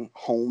being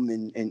home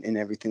and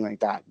everything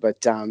like that.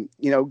 But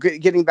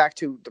getting back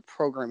to the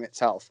program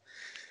itself,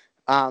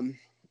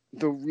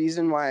 the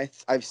reason why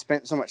I've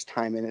spent so much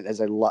time in it is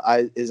I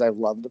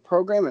love the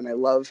program, and I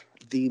love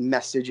the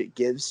message it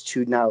gives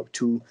to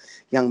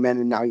young men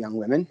and now young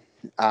women.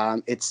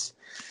 It's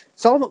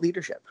all about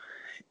leadership.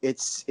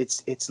 It's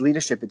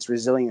leadership. It's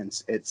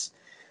resilience.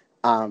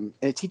 And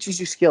it teaches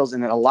you skills,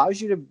 and it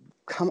allows you to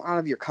come out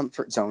of your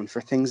comfort zone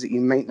for things that you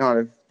might not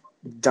have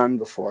done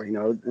before.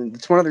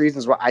 It's one of the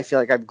reasons why I feel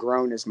like I've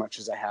grown as much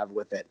as I have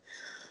with it.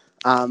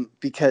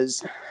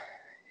 Because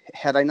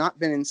had I not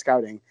been in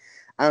scouting,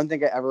 I don't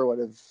think I ever would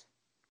have.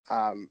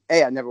 I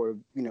never would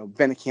have,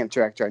 been a camp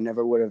director. I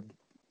never would have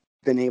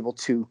been able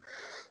to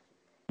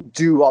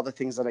do all the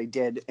things that I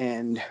did,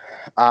 and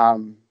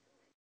come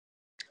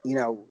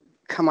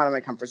out of my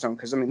comfort zone.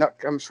 Because that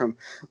comes from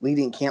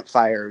leading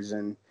campfires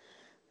and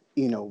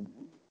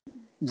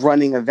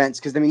running events.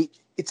 Because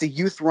it's a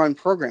youth-run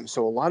program,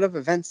 so a lot of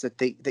events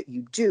that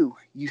you do,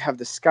 you have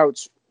the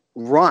scouts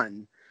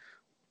run,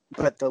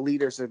 but the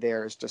leaders are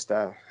there as just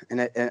a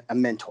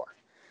mentor.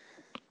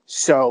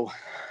 So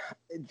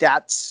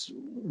that's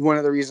one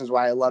of the reasons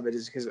why I love it,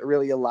 is because it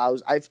really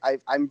allows.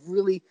 I'm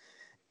really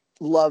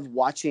love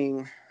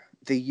watching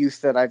the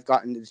youth that I've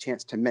gotten the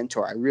chance to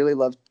mentor. I really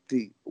love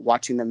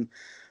watching them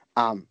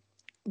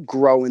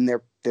grow in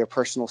their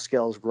personal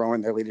skills, grow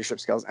in their leadership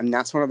skills, and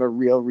that's one of the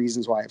real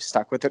reasons why I've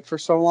stuck with it for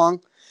so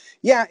long.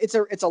 Yeah, it's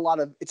a lot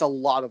of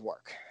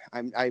work.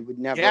 I would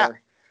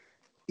never,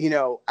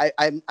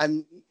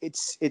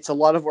 it's a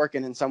lot of work,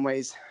 and in some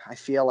ways, I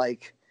feel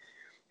like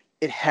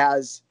it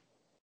has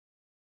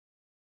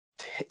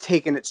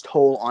taken its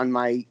toll on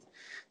my,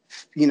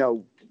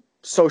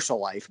 social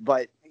life.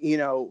 But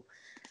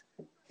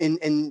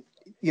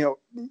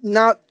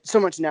not so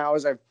much now,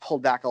 as I've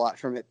pulled back a lot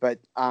from it, but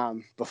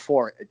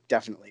before,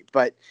 definitely.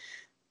 But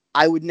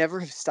I would never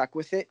have stuck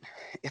with it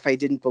if I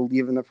didn't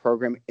believe in the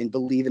program and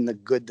believe in the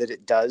good that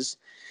it does.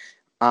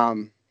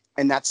 And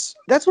that's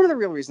one of the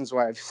real reasons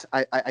why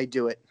I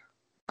do it.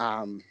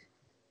 And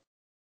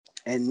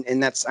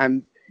that's,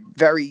 I'm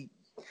very,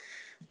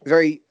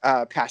 very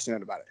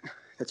passionate about it.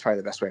 That's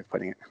probably the best way of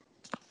putting it.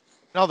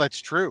 No,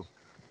 that's true.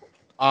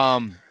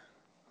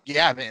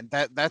 Yeah, man,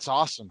 that's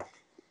awesome.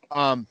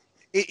 um,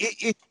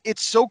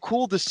 it's so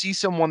cool to see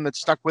someone that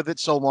stuck with it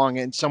so long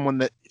and someone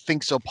that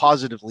thinks so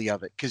positively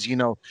of it. Because,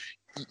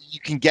 you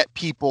can get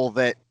people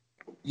that,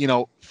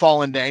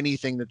 fall into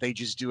anything that they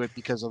just do it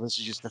because, oh, this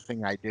is just the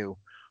thing I do.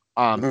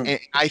 Mm. And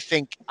I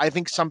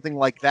think something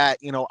like that,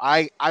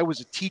 I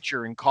was a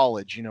teacher in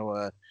college,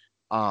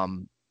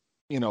 um,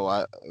 you know,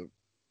 a,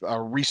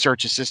 a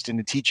research assistant,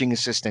 a teaching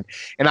assistant.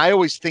 And I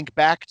always think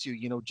back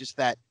to, just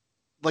that,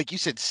 like you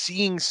said,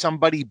 seeing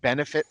somebody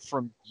benefit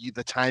from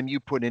the time you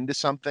put into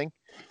something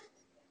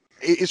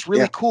is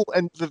really Yeah, cool.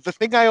 And the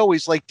thing I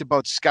always liked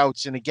about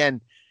scouts, and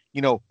again,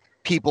 you know,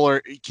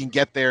 can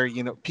get there,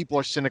 people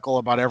are cynical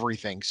about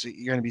everything. So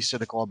you're going to be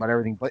cynical about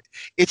everything, but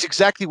it's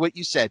exactly what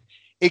you said.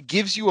 It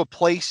gives you a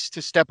place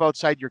to step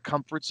outside your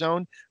comfort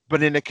zone,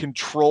 but in a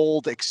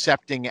controlled,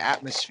 accepting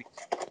atmosphere.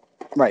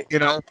 right.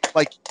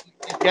 Like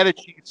you get a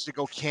chance to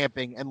go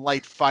camping and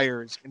light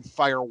fires and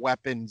fire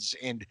weapons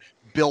and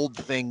build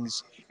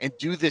things and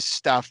do this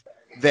stuff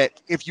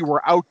that if you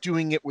were out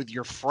doing it with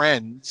your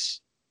friends,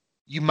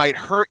 you might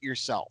hurt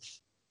yourself.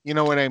 You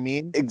know what I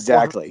mean? Or hurt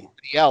Exactly.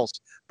 somebody else.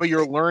 But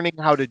you're learning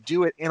how to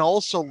do it and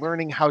also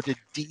learning how to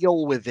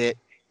deal with it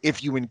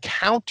if you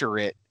encounter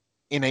it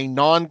in a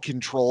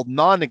non-controlled,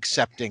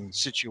 non-accepting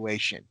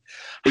situation.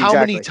 How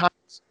many Exactly.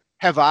 times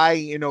have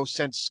I,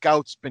 since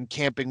scouts, been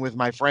camping with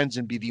my friends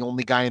and be the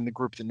only guy in the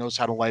group that knows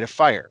how to light a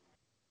fire?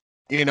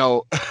 You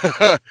know,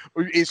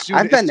 as soon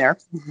I've as been there.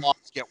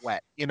 logs get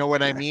wet, you know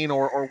what I mean,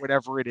 or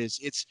whatever it is.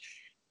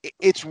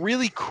 It's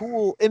really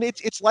cool, and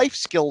it's life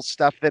skills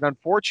stuff that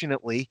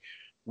unfortunately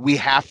we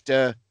have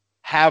to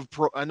have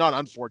not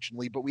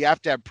unfortunately, but we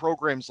have to have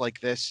programs like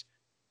this.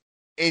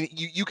 And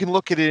you can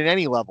look at it at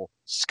any level.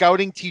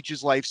 Scouting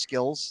teaches life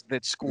skills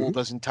that school Hmm.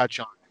 doesn't touch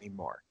on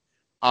anymore.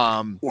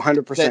 That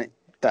 100%.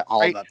 That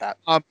all right. about that.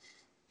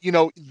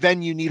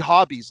 Then you need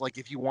hobbies. Like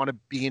if you want to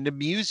be into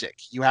music,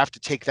 you have to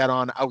take that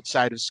on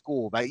outside of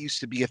school. That used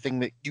to be a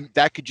thing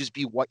that could just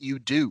be what you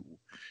do.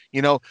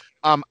 You know,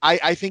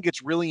 I think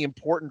it's really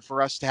important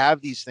for us to have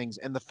these things.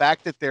 And the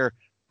fact that they're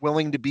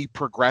willing to be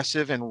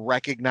progressive and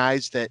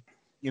recognize that,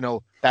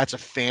 that's a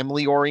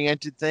family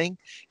oriented thing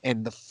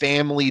and the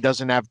family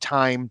doesn't have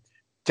time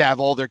to have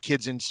all their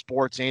kids in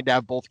sports and to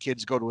have both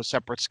kids go to a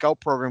separate scout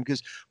program.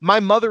 Because my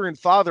mother and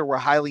father were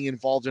highly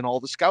involved in all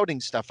the scouting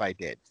stuff I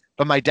did,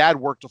 but my dad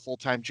worked a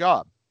full-time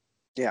job.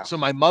 Yeah. So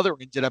my mother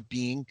ended up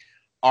being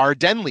our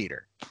den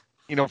leader,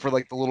 for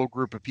like the little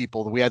group of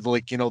people that we had,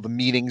 like, the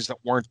meetings that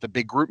weren't the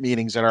big group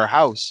meetings at our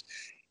house.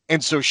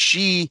 And so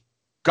she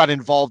got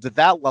involved at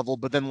that level.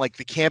 But then, like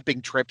the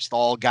camping trips, the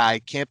all guy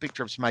camping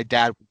trips, my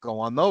dad would go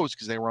on those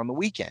because they were on the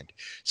weekend.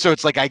 So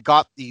it's like I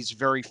got these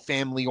very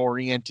family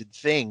oriented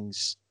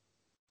things.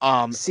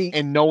 See,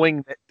 And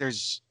knowing that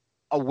there's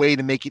a way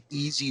to make it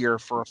easier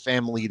for a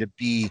family to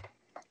be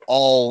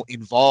all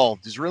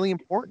involved is really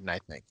important, I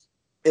think.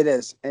 it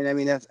is, and I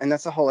mean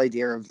that's the whole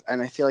idea of,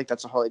 and I feel like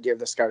that's the whole idea of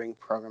the scouting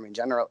program in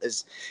general.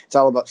 Is it's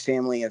all about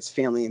family. It's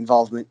family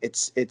involvement.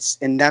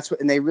 And that's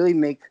what, and they really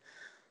make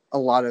a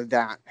lot of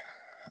that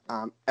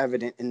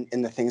evident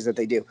in the things that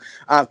they do.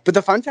 But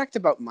the fun fact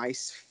about my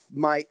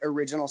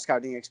original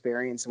scouting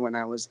experience when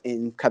I was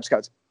in Cub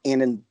Scouts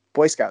and in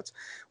Boy Scouts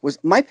was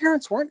my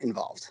parents weren't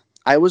involved.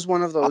 I was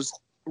one of those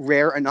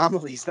rare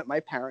anomalies that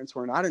my parents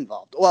were not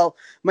involved. Well,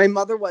 my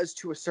mother was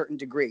to a certain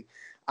degree.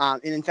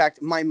 And in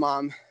fact, my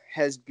mom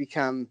has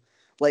become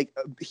like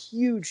a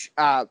huge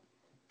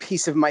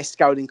piece of my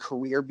scouting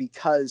career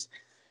because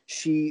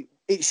she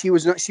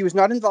was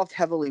not involved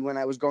heavily when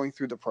I was going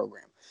through the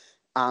program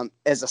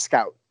as a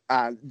scout.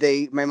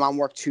 My mom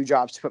worked 2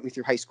 jobs to put me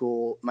through high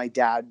school. My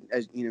dad,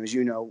 as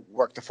you know,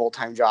 worked a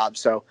full-time job.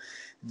 So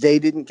they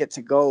didn't get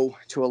to go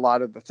to a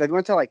lot of, they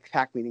went to like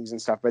pack meetings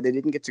and stuff, but they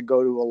didn't get to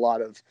go to a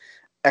lot of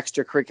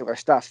extracurricular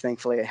stuff.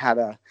 Thankfully, I had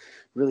a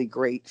really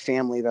great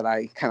family that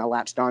I kind of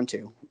latched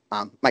onto.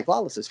 Mike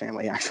Lawless's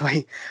family,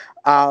 actually.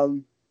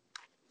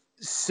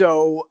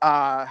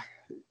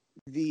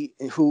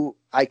 Who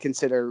I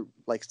consider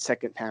like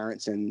second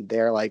parents, and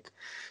they're like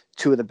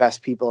 2 of the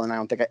best people, and I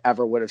don't think I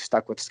ever would have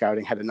stuck with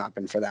scouting had it not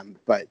been for them.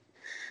 But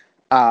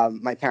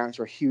my parents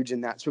were huge in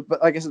that. So,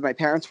 but like I said, my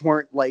parents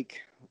weren't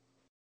like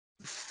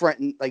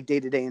front, like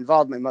day-to-day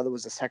involved. My mother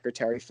was a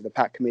secretary for the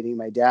pack committee.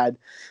 My dad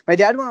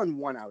went on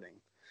 1 outing,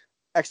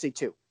 actually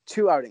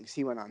 2 outings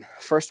he went on.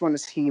 First one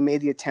is he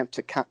made the attempt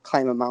to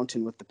climb a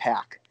mountain with the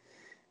pack,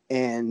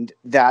 and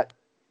that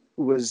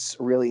was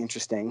really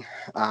interesting.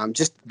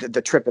 Just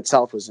the trip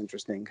itself was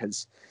interesting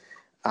because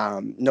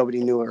nobody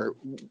knew her.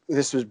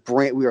 This was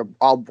we were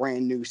all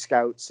brand new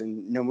scouts,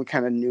 and no one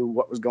kind of knew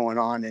what was going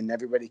on. And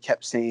everybody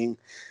kept saying,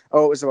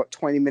 "Oh, it was about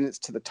 20 minutes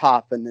to the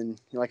top," and then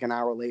like an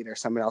hour later,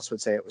 someone else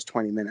would say it was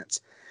 20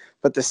 minutes.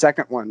 But the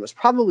second one was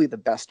probably the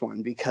best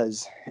one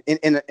because,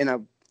 in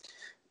a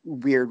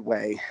weird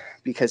way,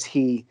 because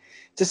he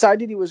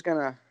decided he was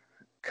gonna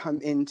come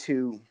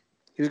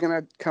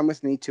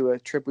with me to a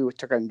trip we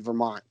took in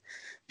Vermont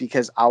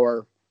because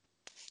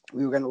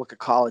we were going to look at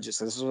colleges.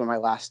 So this was one of my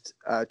last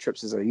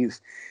trips as a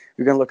youth.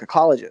 We were going to look at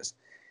colleges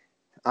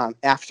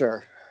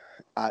after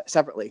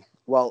separately.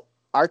 Well,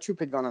 our troop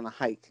had gone on a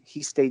hike.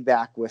 He stayed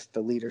back with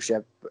the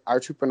leadership. Our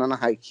troop went on a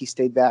hike. He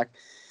stayed back.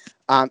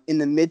 In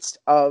the midst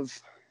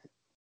of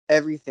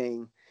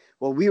everything,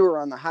 while we were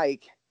on the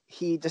hike,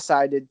 he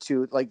decided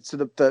to so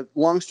the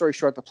long story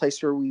short, the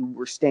place where we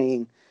were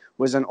staying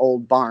was an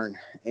old barn,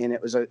 and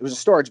it was a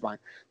storage barn,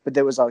 but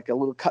there was like a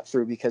little cut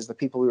through because the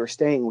people we were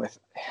staying with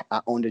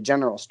owned a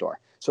general store.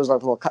 So it was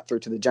like a little cut through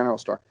to the general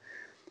store.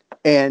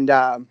 And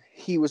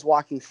he was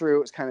walking through,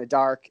 it was kind of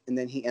dark, and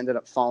then he ended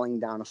up falling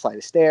down a flight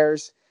of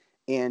stairs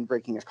and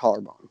breaking his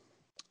collarbone.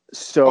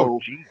 So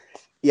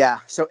yeah,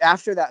 so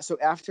after that, so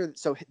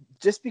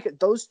just because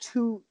those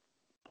two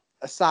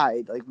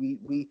aside, like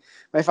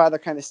my father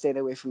kind of stayed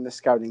away from the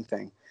scouting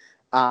thing.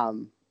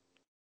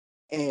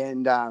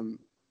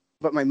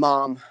 But my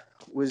mom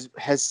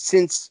has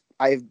since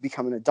I've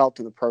become an adult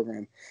in the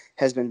program,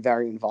 has been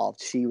very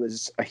involved. She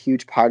was a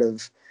huge part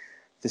of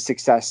the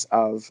success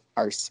of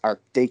our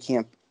day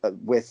camp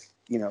with,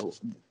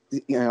 there's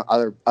a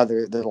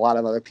lot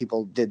of other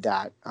people did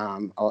that.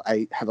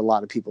 I have a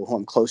lot of people who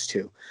I'm close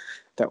to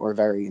that were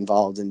very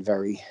involved and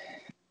very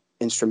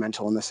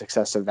instrumental in the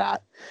success of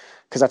that,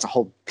 because that's a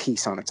whole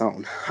piece on its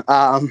own.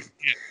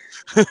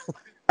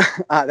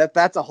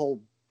 That's a whole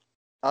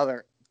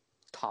other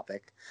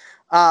topic.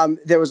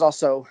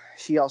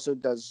 She also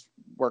does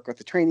work with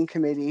the training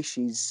committee.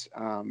 She's,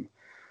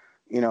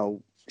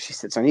 she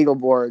sits on Eagle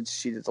boards.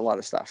 She does a lot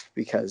of stuff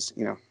because,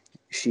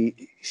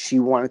 she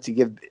wanted to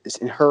give,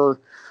 in her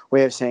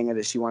way of saying it,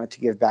 is she wanted to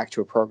give back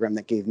to a program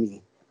that gave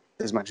me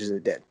as much as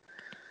it did.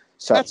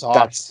 So that's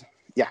awesome.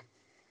 Yeah.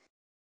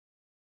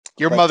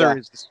 Your mother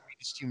is the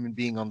sweetest human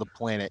being on the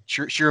planet.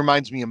 She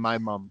reminds me of my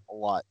mom a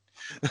lot.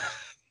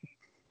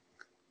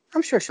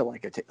 I'm sure she'll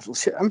like it.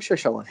 I'm sure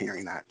she'll love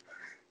hearing that.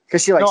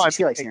 Because she likes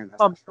hearing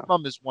that.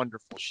 Mom is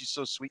wonderful. She's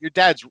so sweet. Your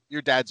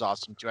dad's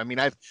awesome too. I mean,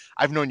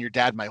 I've known your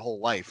dad my whole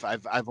life.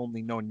 I've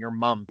only known your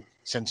mom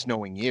since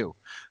knowing you.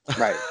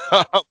 Right.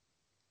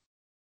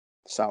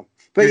 So,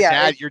 but your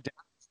yeah, your dad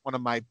was one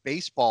of my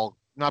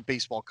not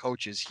baseball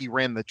coaches. He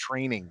ran the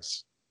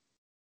trainings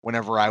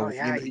whenever I. Oh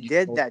yeah, he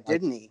did that,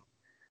 didn't he?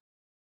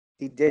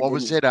 He did. What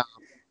was it?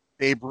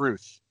 Babe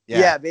Ruth.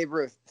 Yeah, Babe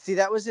Ruth. See,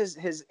 that was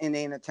his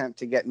inane attempt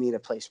to get me to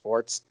play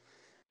sports.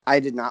 I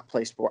did not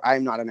play sport.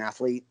 I'm not an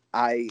athlete.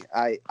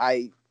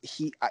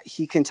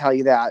 He can tell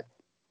you that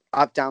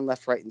up, down,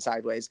 left, right, and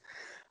sideways.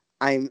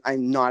 I'm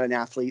not an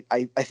athlete.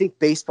 I think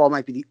baseball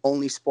might be the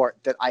only sport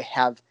that I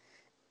have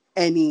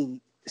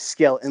any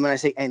skill. And when I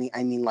say any,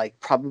 I mean like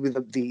probably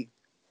the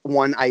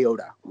one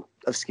iota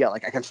of skill.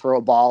 Like I can throw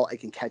a ball, I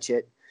can catch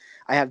it.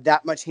 I have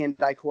that much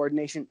hand-eye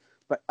coordination.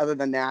 But other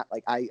than that,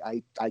 like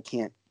I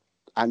can't.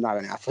 I'm not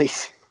an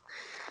athlete.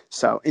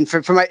 So, and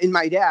for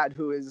my dad,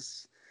 who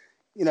is,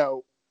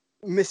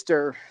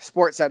 Mr.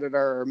 Sports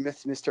Editor or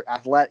Mr.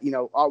 Athlete,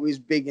 always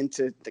big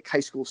into the high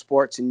school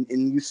sports and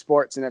youth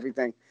sports and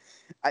everything.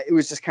 It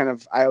was just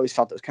I always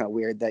felt it was kind of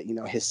weird that,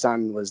 his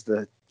son was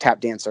the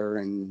tap dancer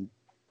and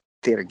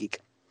theater geek.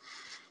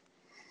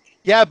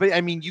 Yeah, but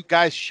I mean, you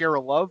guys share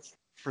a love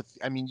for,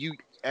 you,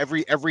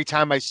 every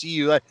time I see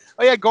you, like,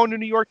 oh yeah, going to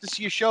New York to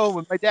see a show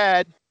with my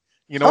dad.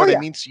 You know what I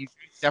mean? So you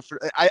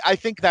definitely, I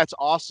think that's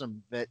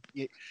awesome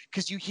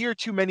because you hear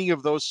too many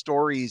of those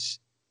stories.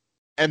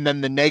 And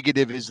then the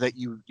negative is that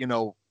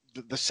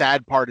the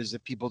sad part is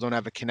that people don't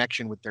have a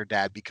connection with their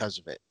dad because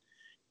of it.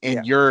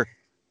 And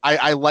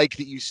I like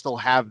that you still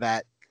have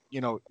that,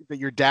 that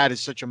your dad is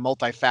such a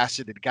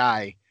multifaceted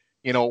guy.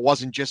 It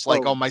wasn't just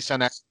like, my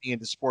son has to be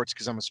into sports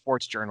because I'm a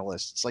sports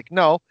journalist. It's like,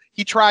 no,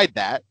 he tried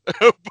that.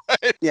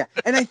 But... Yeah.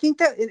 And I think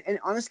that, and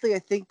honestly, I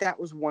think that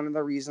was one of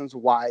the reasons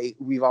why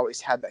we've always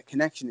had that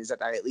connection, is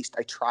that I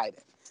tried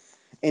it.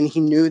 And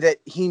he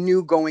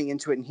knew going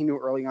into it, and he knew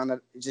early on that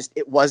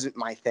it wasn't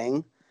my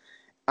thing.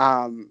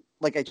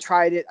 Like I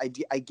tried it,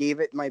 I gave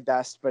it my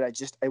best, but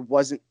I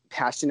wasn't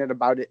passionate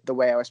about it the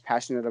way I was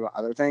passionate about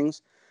other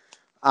things.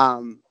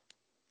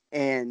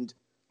 And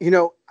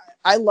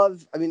I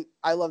love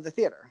the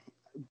theater.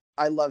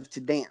 I love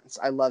to dance.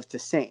 I love to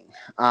sing.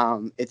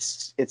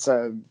 It's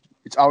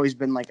always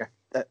been like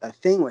a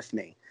thing with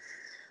me.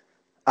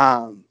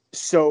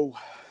 So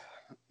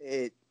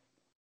it,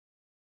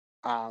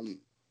 I'm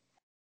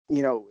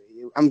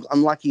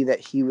lucky that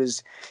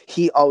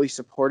he always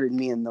supported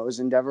me in those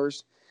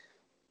endeavors,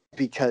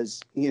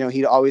 because,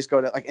 he'd always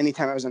go to, like,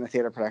 anytime I was in a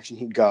theater production,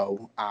 he'd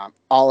go.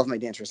 All of my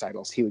dance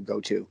recitals he would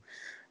go to.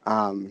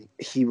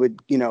 He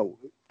would,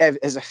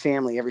 as a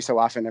family, every so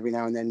often, every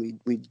now and then,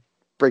 we'd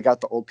break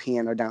out the old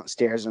piano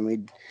downstairs and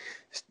we'd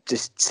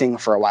just sing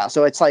for a while.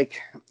 So it's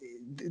like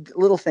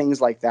little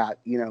things like that,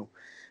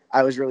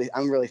 I'm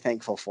really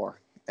thankful for,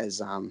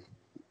 as,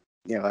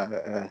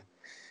 to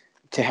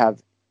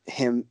have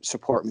him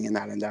support me in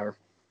that endeavor.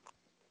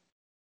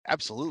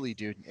 Absolutely,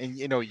 dude. And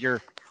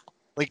you're,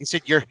 like I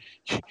said, you're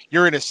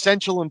an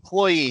essential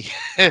employee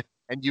and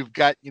you've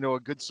got, a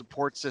good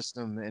support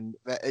system, and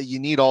you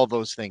need all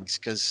those things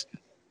because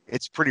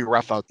it's pretty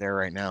rough out there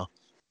right now.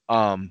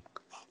 And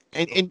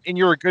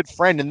you're a good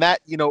friend, and that,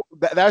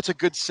 that's a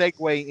good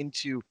segue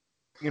into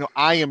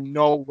I am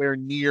nowhere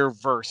near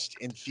versed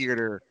in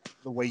theater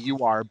the way you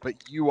are, but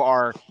you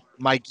are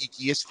my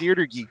geekiest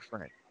theater geek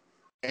friend.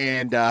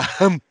 And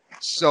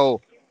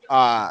so,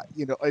 That's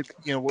for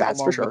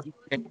along with sure.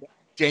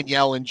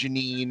 Danielle and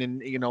Janine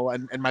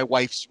and my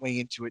wife's way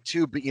into it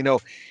too. But,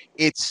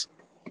 it's,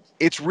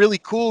 it's really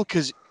cool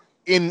because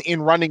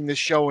in running the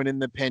show and in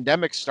the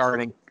pandemic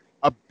starting,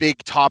 a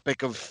big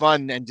topic of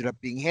fun ended up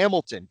being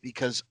Hamilton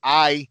because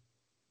I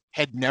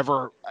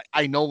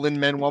know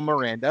Lin-Manuel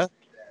Miranda.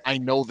 I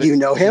know that You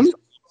know him?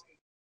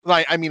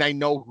 I mean, I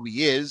know who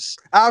he is.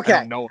 I Okay.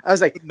 don't know. I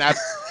was like,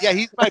 Yeah,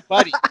 he's my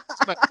buddy.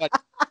 He's my buddy.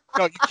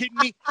 No, you kidding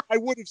me? I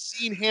would have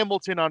seen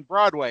Hamilton on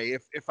Broadway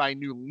if I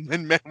knew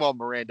Lin-Manuel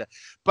Miranda.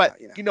 But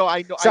I know.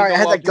 Sorry, I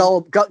had that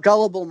him.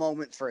 gullible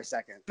moment for a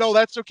second. No,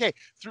 that's okay.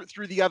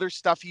 Through the other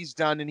stuff he's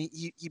done, and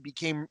he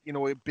became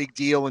a big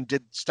deal and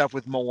did stuff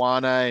with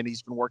Moana, and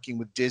he's been working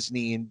with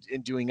Disney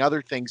and doing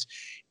other things.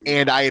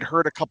 And I had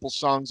heard a couple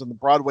songs on the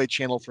Broadway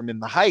channel from In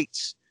the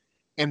Heights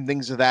and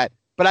things of that,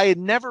 but I had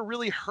never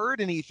really heard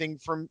anything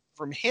from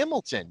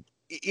Hamilton.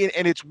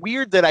 And it's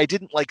weird that I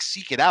didn't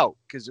seek it out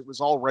because it was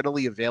all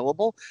readily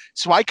available.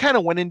 So I kind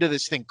of went into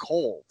this thing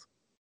cold.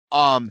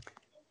 And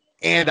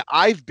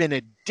I've been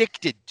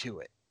addicted to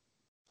it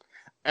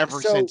ever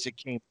since it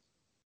came.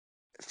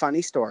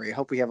 Funny story. I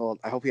hope we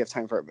have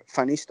time for it. But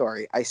funny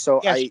story. I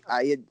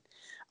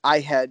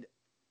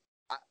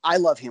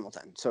love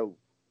Hamilton. So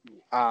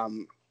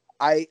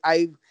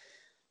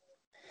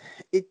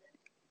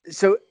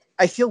so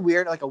I feel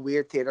weird, like a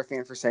weird theater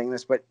fan for saying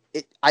this, but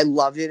I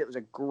loved it. It was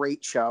a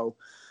great show.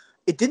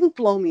 It didn't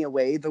blow me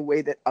away the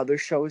way that other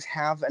shows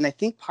have. And I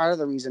think part of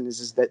the reason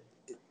is that,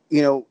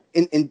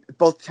 in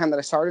both the time that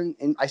I started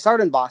in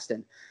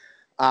Boston,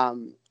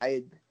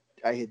 I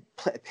had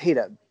paid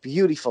a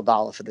beautiful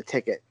 $1 for the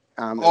ticket.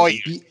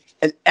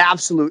 An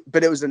absolute,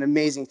 but it was an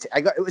amazing.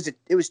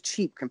 It was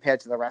cheap compared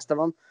to the rest of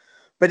them,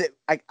 but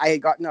I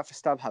had gotten off a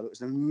StubHub. It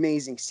was an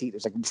amazing seat. It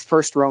was like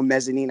first row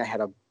mezzanine. I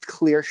had a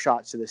clear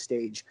shot to the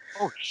stage.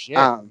 Oh shit!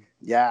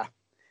 Yeah,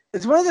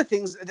 it's one of the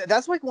things.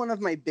 That's like one of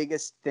my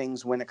biggest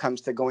things when it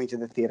comes to going to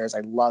the theaters.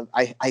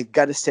 I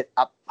got to sit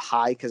up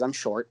high because I'm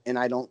short, and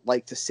I don't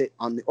like to sit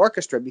on the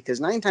orchestra because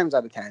 9 times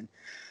out of 10,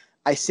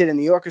 I sit in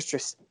the orchestra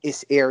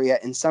area,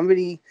 and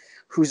somebody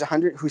who's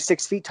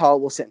 6 feet tall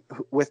will sit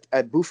with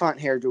a bouffant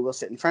hairdo will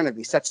sit in front of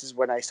me, such as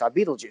when I saw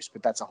Beetlejuice,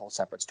 but that's a whole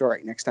separate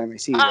story. Next time I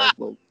see you,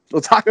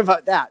 we'll talk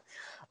about that.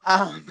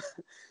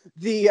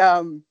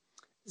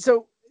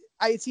 So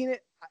I had seen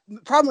it.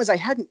 The problem was I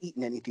hadn't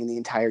eaten anything the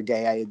entire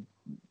day. I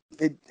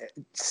had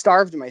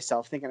starved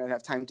myself thinking I'd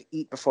have time to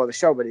eat before the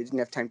show, but I didn't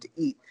have time to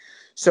eat.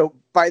 So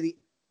by the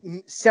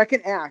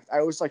second act,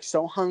 I was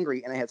so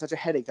hungry and I had such a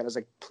headache that I was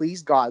like,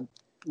 please God,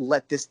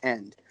 let this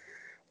end.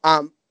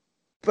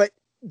 But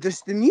the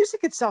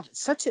music itself,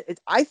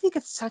 I think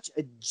it's such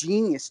a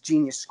genius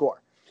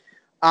score,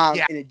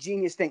 and a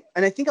genius thing.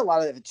 And I think a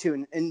lot of it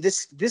too. And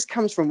this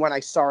comes from when I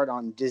saw it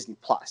on Disney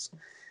Plus.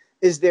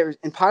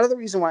 And part of the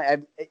reason why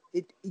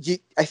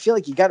I feel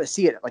like you got to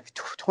see it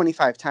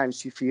 25 times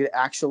for you to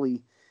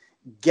actually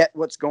get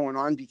what's going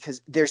on,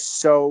 because there's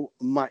so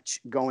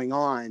much going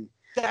on.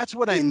 That's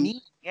what I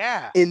mean.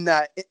 Yeah.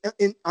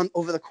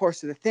 Over the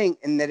course of the thing,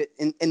 and that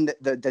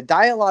the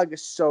dialogue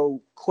is so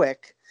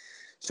quick.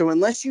 So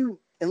unless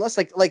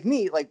like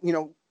me,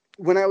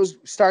 when I was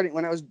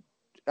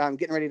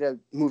getting ready to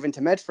move into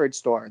the Medford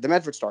store,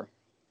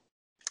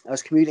 I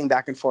was commuting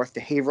back and forth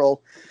to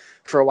Haverhill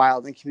for a while,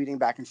 then commuting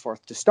back and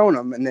forth to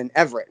Stoneham, and then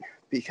Everett,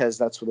 because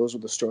those were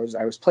the stores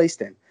I was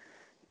placed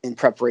in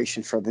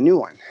preparation for the new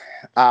one.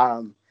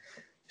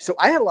 So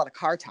I had a lot of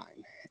car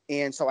time,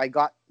 and so I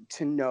got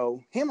to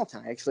know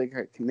Hamilton. I actually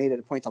made it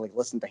a point to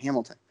listen to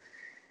Hamilton,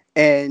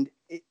 and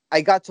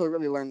I got to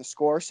really learn the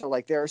score. So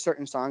there are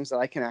certain songs that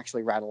I can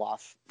actually rattle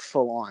off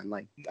full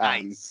on.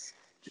 Nice.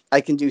 I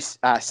can do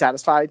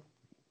Satisfied,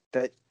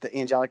 the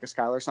Angelica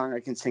Schuyler song. I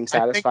can sing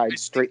Satisfied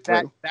straight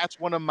through. That's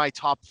one of my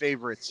top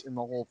favorites in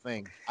the whole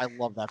thing. I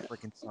love that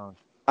freaking song.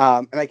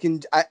 And I can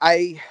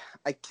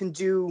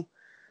do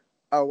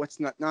what's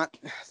not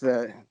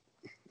the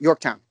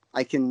Yorktown.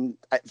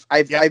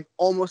 I've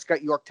almost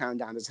got Yorktown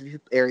down. There's a few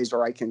areas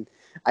where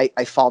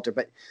I falter,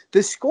 but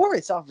the score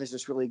itself is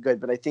just really good.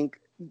 But I think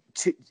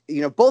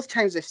both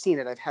times I've seen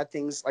it, I've had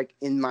things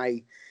in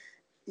my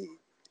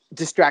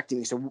distracting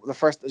me. So the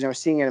first,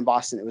 seeing it in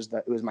Boston, it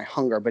was my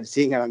hunger, but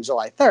seeing it on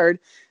July 3rd,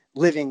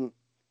 living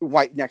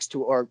right next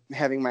to, or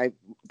having my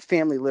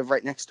family live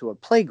right next to a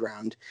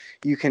playground,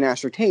 you can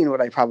ascertain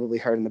what I probably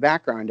heard in the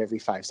background every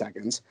 5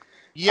 seconds.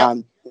 Yeah.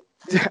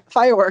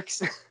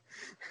 Fireworks.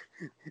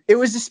 It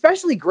was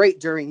especially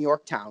great during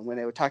Yorktown when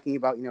they were talking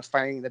about,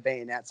 firing the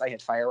bayonets. I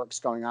had fireworks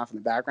going off in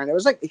the background. It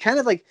was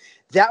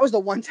that was the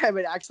one time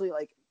it actually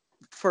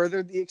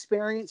furthered the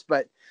experience.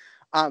 But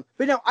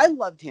no, I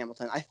loved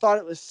Hamilton. I thought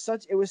it was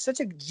such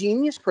a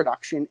genius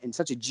production and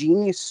such a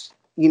genius,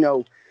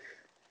 because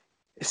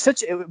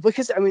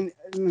I mean,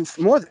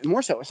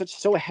 more so, it was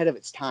so ahead of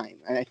its time.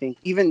 And I think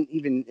even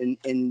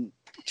in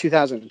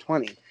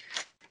 2020,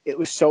 it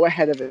was so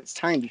ahead of its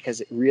time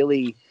because it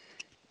really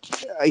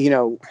you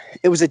know,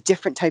 it was a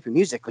different type of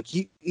music. Like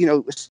you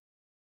know,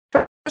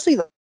 especially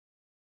like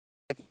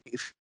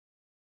if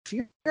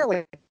you're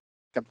like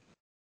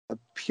a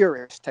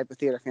purist type of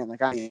theater fan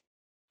like I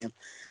am,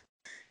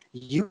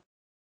 you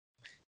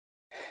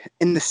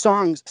and the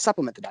songs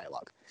supplement the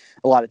dialogue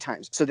a lot of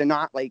times. So they're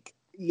not like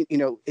you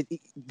know,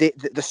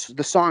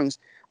 the songs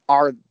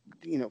are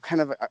you know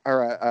kind of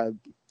are a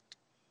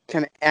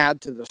kind of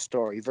add to the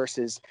story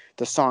versus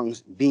the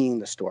songs being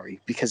the story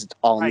because it's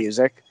all Right.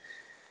 music.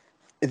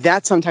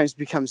 That sometimes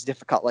becomes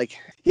difficult. Like,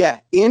 yeah,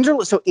 Andrew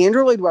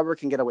Lloyd Webber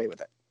can get away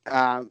with it.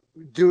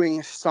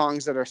 Doing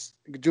songs that are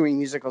doing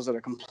musicals that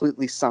are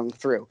completely sung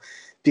through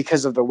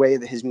because of the way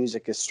that his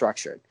music is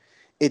structured.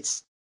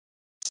 It's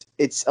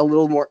a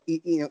little more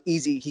you know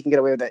easy. He can get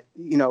away with it.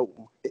 You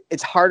know,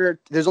 it's harder.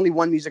 There's only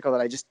one musical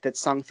that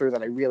sung through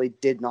that I really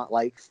did not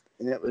like,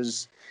 and it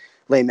was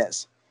Les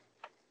Mis.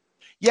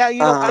 Yeah, you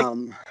know, I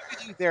agree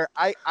with you there.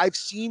 I've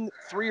seen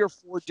 3 or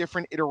 4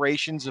 different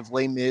iterations of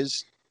Les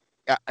Mis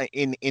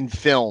in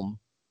film.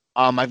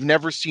 I've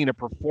never seen a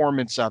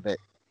performance of it,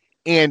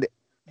 and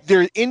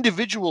their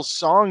individual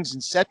songs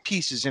and set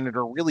pieces in it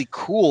are really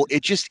cool.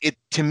 It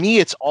to me,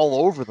 it's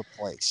all over the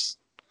place.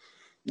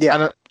 Yeah, I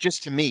don't,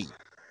 just to me.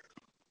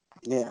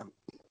 yeah.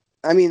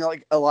 I mean,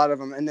 like a lot of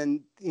them, and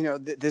then you know,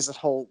 there's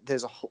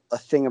a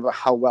thing about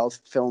how well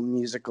film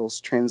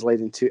musicals translate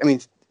into. I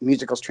mean,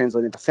 musicals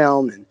translate into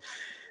film, and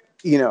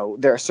you know,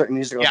 there are certain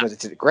musicals Yeah. that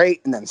did it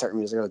great, and then certain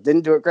musicals that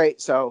didn't do it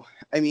great. So,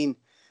 I mean,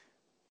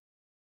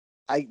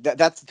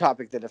 that's the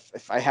topic that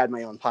if I had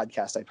my own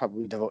podcast, I'd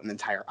probably devote an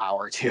entire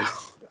hour to.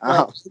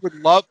 Well,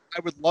 I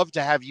would love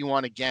to have you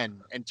on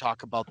again and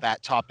talk about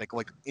that topic,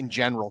 like in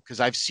general, because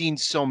I've seen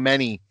so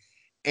many,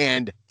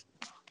 and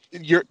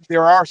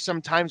there are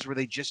some times where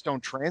they just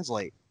don't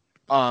translate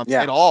Yeah,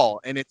 at all,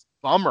 and it's a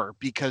bummer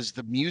because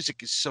the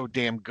music is so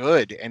damn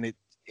good, and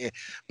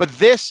but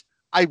this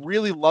I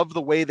really love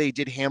the way they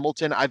did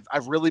Hamilton.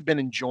 I've really been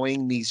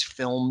enjoying these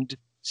filmed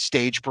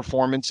stage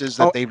performances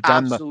that oh, they've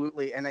done.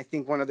 absolutely. And I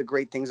think one of the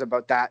great things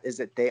about that is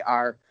that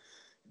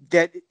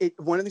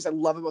one of the things I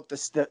love about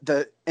this,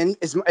 and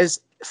as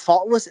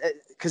faultless,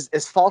 because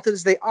as faulted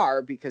as they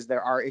are, because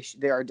there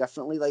are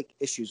definitely like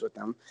issues with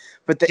them,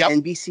 but the Yep.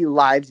 NBC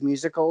live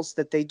musicals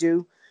that they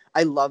do,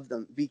 I love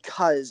them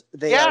because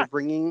they Yeah. are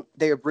bringing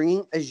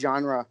a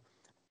genre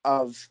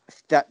of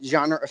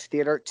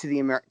theater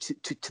to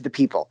to the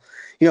people.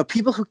 You know,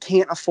 people who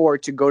can't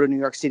afford to go to New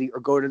York City or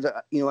go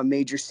to a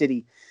major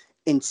city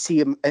and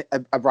see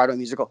a Broadway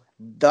musical.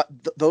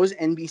 Those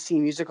NBC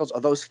musicals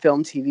or those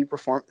film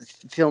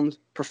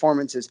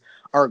performances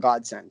are a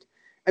godsend.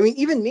 I mean,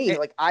 even me,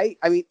 like I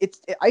mean,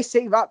 I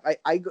save up.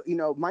 I go, you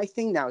know, my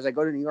thing now is I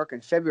go to New York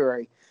in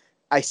February.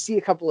 I see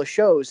a couple of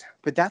shows,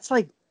 but that's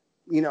like,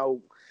 you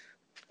know,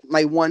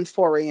 my one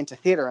foray into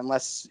theater,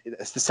 unless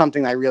it's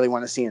something I really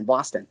want to see in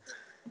Boston.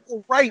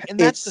 Well, right, and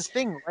that's the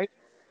thing, right?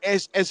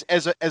 As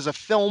a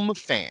film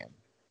fan,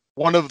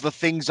 one of the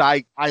things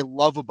I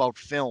love about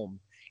film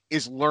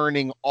is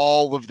learning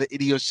all of the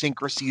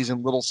idiosyncrasies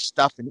and little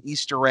stuff and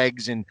Easter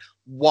eggs and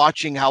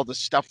watching how the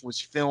stuff was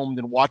filmed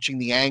and watching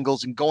the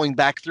angles and going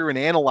back through and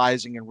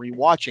analyzing and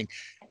rewatching.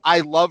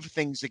 I love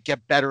things that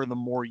get better the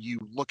more you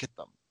look at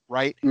them,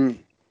 right? Mm.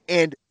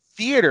 And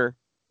theater,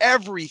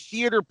 every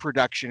theater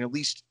production, at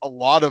least a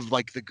lot of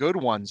like the good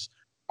ones,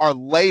 are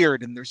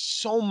layered, and there's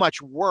so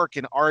much work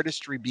and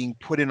artistry being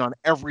put in on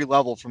every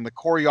level, from the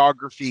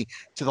choreography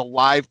to the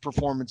live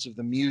performance of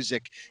the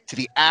music to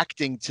the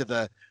acting to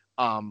the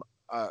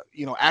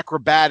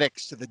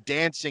acrobatics to the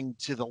dancing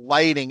to the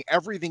lighting.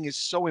 Everything is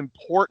so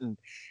important.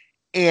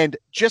 And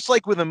just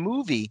like with a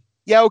movie,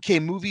 yeah, okay,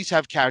 movies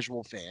have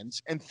casual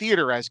fans and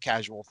theater has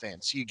casual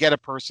fans. So you get a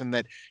person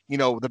that, you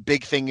know, the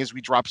big thing is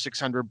we drop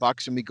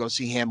 $600 and we go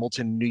see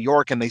Hamilton in New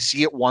York, and they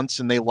see it once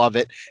and they love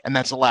it, and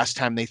that's the last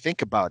time they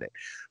think about it.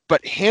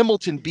 But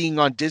Hamilton being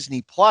on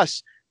Disney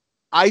Plus,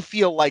 I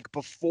feel like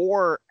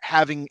before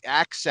having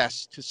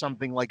access to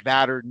something like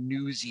that or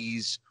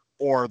Newsies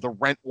or the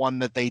Rent one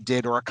that they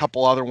did or a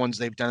couple other ones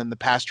they've done in the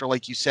past, or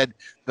like you said,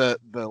 the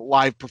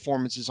live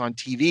performances on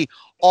TV,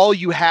 all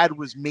you had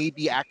was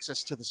maybe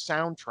access to the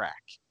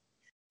soundtrack.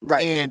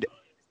 Right. And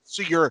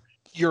so you're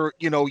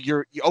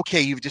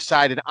okay, you've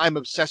decided I'm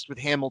obsessed with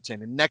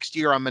Hamilton and next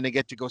year I'm going to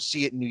get to go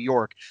see it in New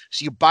York.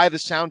 So you buy the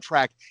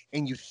soundtrack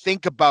and you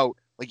think about,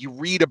 like, you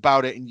read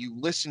about it and you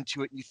listen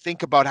to it and you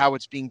think about how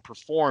it's being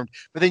performed,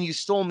 but then you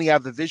still only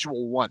have the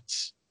visual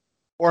once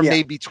or Yeah.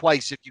 maybe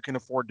twice if you can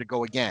afford to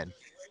go again.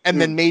 And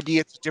then maybe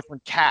it's a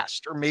different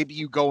cast, or maybe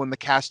you go and the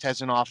cast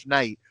has an off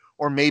night,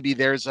 or maybe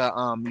there's a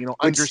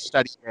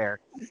understudy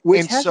there. Which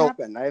And has so,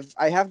 happened.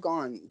 I have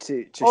gone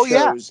to oh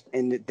yeah, shows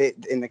and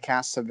the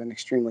casts have been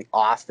extremely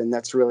off, and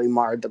that's really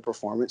marred the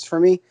performance for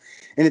me.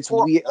 And it's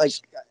well, weird, like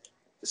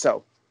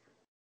so.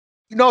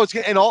 no, it's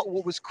and all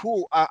what was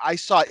cool. I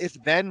saw If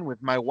Then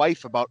with my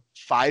wife about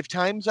 5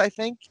 times, I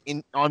think,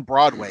 in on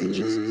Broadway.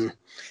 Jesus.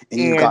 And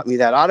you And got me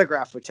that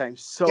autograph, which I'm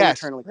so yes,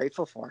 eternally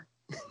grateful for.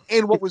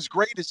 and what was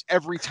great is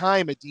every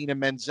time Adina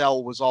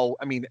Menzel was all.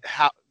 I mean,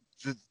 how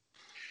the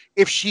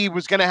if she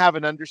was going to have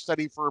an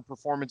understudy for a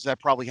performance, that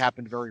probably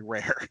happened very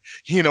rare.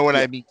 You know what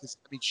I mean? 'Cause,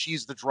 I mean,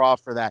 she's the draw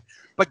for that.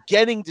 But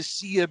getting to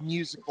see a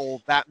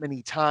musical that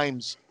many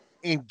times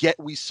and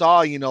we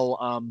saw,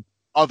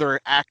 other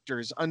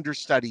actors,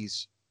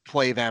 understudies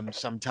play them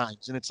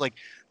sometimes. And it's like,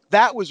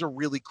 that was a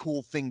really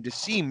cool thing to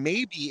see.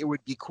 Maybe it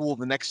would be cool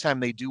the next time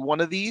they do one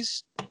of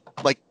these,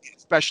 like,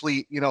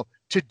 especially,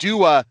 to do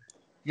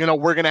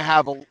we're going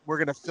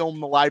to film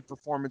the live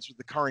performance with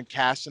the current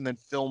cast and then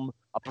film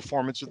a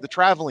performance with the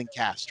traveling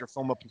cast or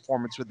film a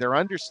performance with their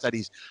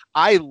understudies.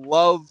 I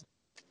love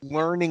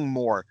learning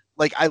more.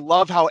 Like, I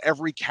love how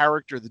every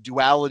character, the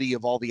duality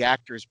of all the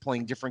actors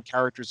playing different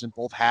characters in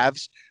both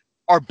halves,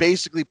 are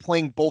basically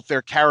playing both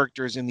their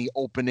characters in the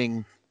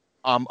opening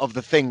of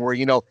the thing, where,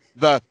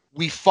 the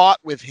 "we fought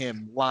with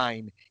him"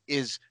 line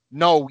is,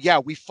 no, yeah,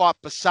 we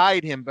fought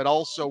beside him, but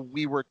also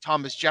we were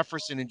Thomas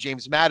Jefferson and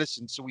James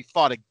Madison, so we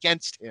fought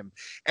against him.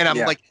 And I'm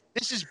like,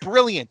 this is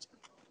brilliant.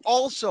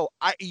 Also,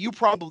 you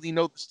probably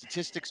know the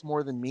statistics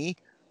more than me,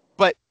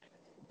 but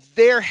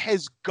there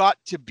has got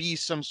to be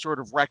some sort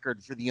of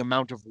record for the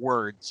amount of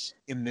words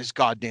in this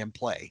goddamn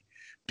play,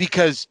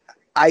 because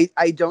I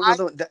don't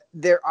know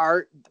there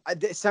are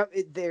some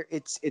there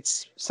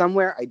it's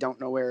somewhere. I don't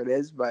know where it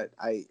is, but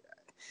I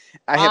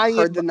have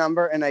heard the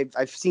number and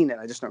I've seen it.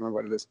 I just don't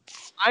remember what it is.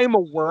 I'm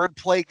a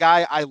wordplay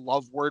guy. I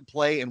love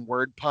wordplay and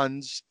word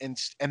puns, and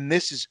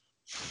this is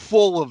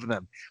full of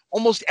them.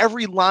 Almost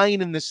every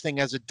line in this thing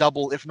has a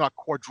double, if not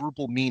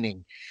quadruple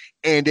meaning,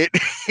 and it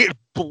it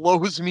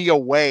blows me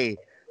away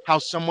how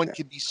someone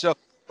can be so,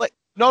 like,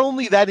 not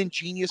only that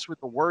ingenious with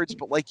the words,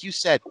 but like you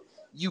said,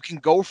 you can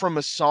go from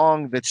a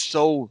song that's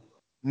so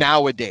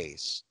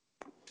nowadays,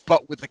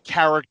 but with a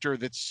character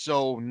that's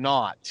so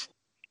not,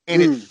 and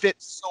it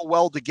fits so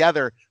well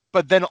together,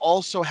 but then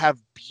also have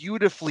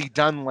beautifully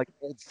done, like,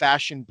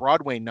 old-fashioned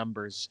Broadway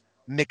numbers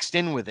mixed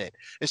in with it,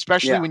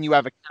 especially when you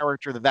have a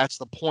character that's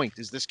the point,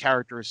 is this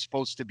character is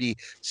supposed to be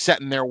set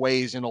in their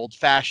ways and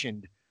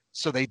old-fashioned,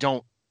 so they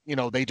don't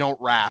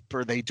rap,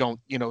 or they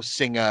don't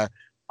sing a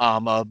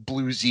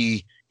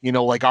bluesy,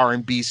 like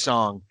R&B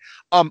song.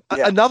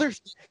 Another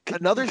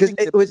thing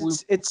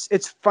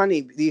it's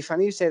funny. The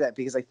funny you say that,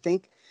 because I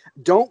think,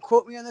 don't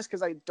quote me on this,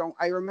 because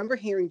I remember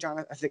hearing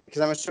Jonathan, I think,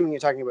 because I'm assuming you're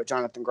talking about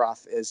Jonathan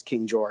Groff as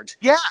King George.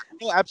 Yeah,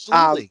 no,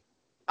 absolutely.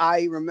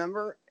 I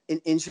remember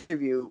an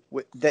interview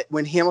that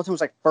when Hamilton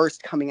was like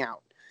first coming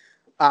out,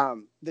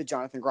 that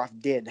Jonathan Groff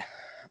did.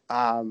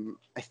 I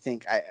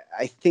think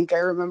I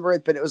remember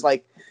it, but it was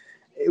like,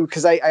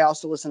 because I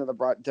also listened to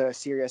the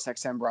Sirius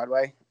XM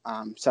Broadway,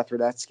 Seth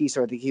Rudetsky,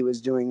 so I think he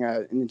was doing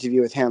an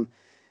interview with him,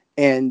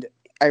 and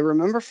I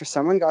remember, for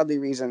some ungodly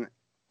reason,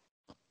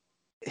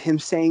 him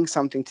saying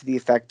something to the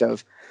effect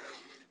of,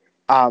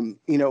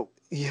 you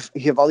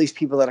have all these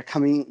people that are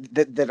coming,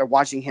 that are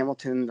watching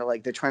Hamilton,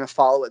 they're trying to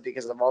follow it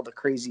because of all the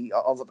crazy,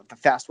 all the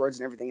fast words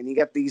and everything, and you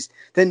get these,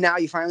 then now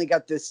you finally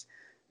got this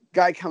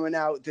guy coming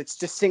out that's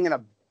just singing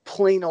a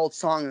plain old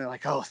song, and they're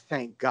like, oh,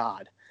 thank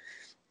God.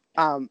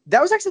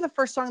 That was actually the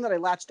first song that I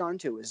latched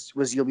onto,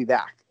 was "You'll Be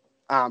Back."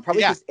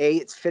 Probably because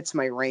it fits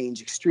my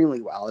range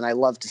extremely well, and I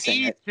love to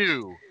sing it. Me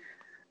too.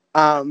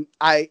 I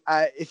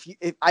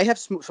have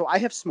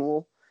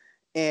Smool,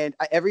 and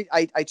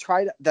I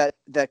tried the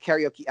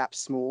karaoke app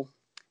Smool,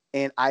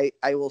 and I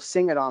will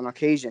sing it on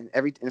occasion.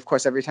 And of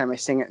course, every time I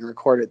sing it and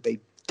record it, they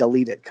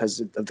delete it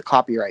because of the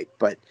copyright.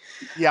 But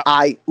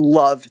I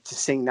love to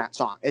sing that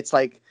song. It's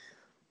like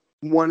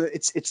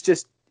it's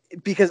just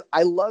because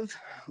I love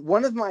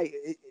one of my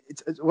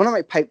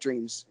pipe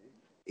dreams,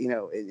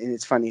 and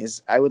it's funny,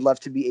 is I would love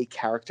to be a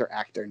character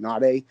actor,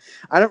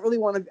 I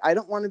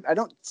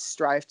don't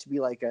strive to be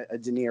like a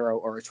De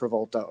Niro or a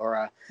Travolta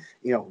or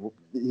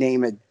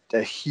name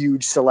a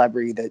huge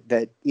celebrity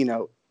that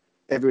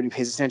everybody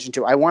pays attention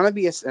to. I want to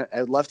be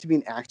I'd love to be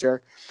an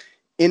actor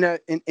in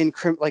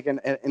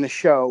a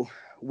show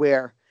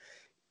where,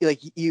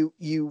 like,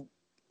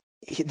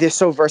 they're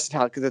so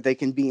versatile, because that they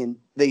can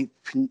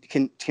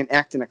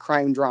act in a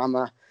crime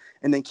drama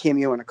and then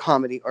cameo in a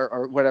comedy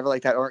or whatever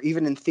like that, or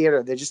even in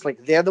theater. They're just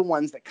like, they're the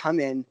ones that come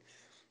in,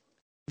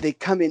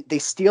 they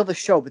steal the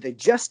show, but they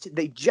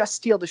just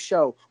steal the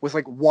show with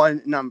like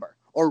one number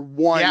or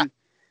one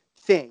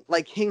thing,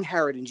 like King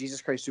Herod in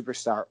Jesus Christ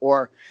Superstar,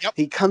 or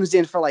he comes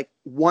in for like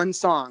one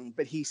song,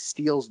 but he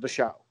steals the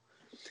show.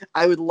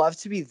 I would love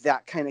to be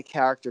that kind of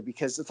character,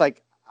 because it's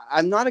like,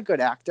 I'm not a good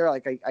actor.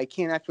 Like, I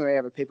can't act when I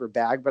have a paper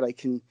bag, but I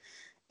can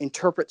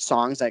interpret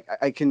songs. Like,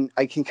 I can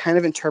kind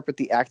of interpret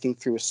the acting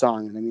through a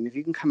song. And I mean, if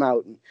you can come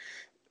out and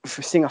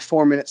sing a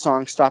 4-minute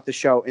song, stop the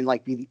show, and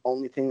like be the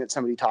only thing that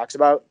somebody talks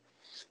about,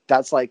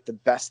 that's like the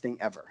best thing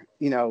ever.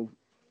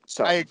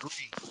 So I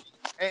agree.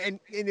 And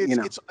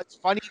it's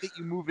funny that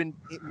it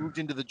moved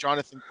into the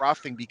Jonathan Groff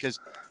thing, because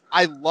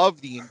I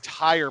love the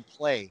entire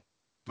play,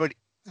 but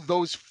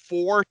those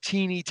 4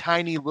 teeny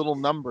tiny little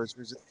numbers,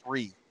 or is it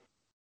 3?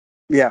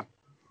 Yeah.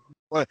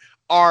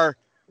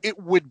 It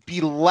would be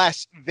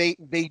less. They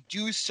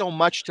do so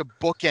much to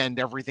bookend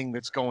everything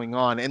that's going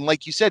on. And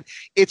like you said,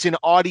 it's an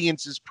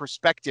audience's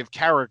perspective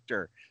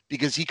character,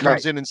 because he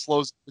comes in and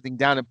slows everything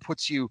down and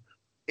puts you.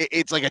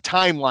 It's like a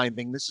timeline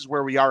thing. This is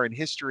where we are in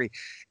history,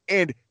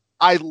 and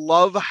I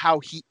love how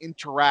he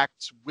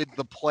interacts with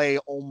the play.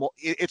 Almost,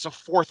 it's a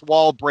fourth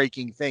wall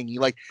breaking thing. He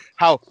like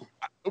how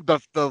the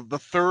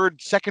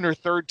second or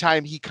third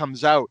time he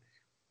comes out,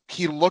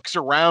 he looks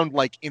around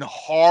like in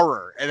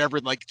horror and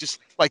everything, like just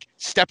like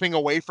stepping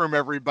away from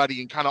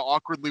everybody and kind of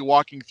awkwardly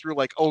walking through,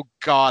 like, oh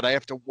God, I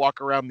have to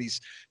walk around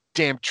these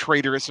damn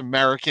traitorous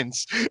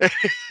Americans.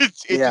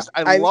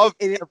 I love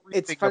everything.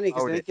 It's funny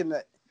because I think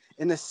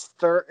in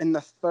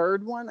the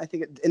third one, I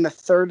think in the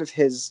third of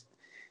his,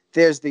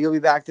 there's the You'll Be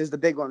Back, there's the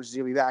big one, which is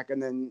You'll Be Back,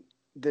 and then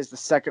there's the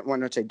second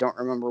one, which I don't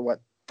remember what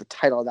the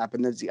title of that,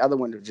 but there's the other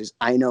one, which is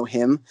I Know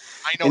Him.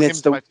 I Know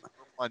Him's my favorite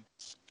one.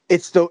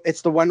 It's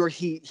the one where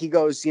he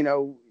goes, you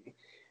know,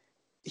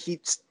 he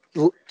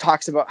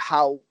talks about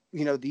how,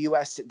 you know, the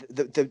U.S.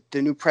 the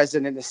new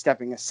president is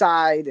stepping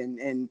aside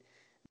and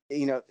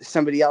you know,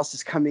 somebody else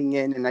is coming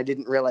in, and I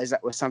didn't realize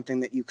that was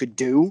something that you could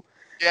do.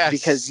 Yes.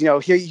 Because, you know,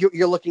 here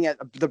you're looking at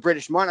the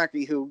British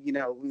monarchy, who, you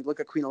know, we look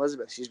at Queen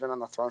Elizabeth, she's been on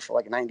the throne for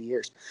like 90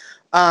 years.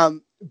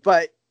 But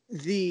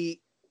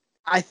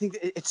I think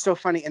it's so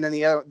funny. And then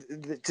the other,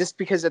 just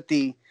because at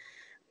the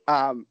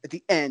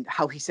end,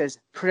 how he says,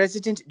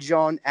 President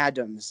John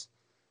Adams,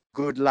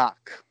 good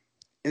luck.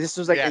 And this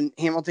was like, and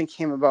Hamilton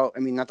came about, I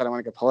mean, not that I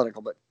want to get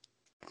political, but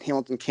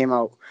Hamilton came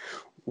out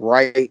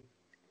right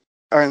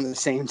around the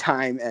same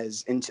time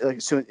as,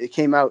 so it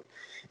came out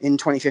in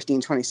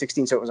 2015,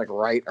 2016. So it was like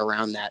right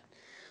around that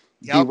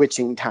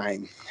bewitching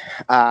time.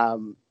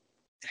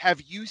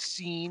 Have you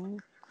seen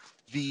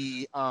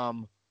the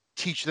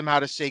Teach Them How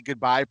to Say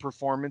Goodbye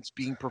performance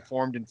being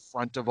performed in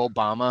front of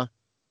Obama?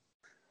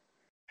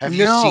 Have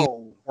you seen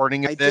the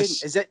recording of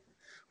this? Didn't.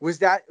 Was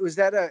that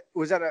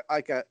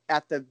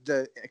at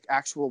the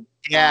actual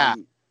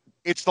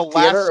it's the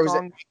last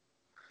song.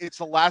 It's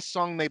the last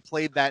song they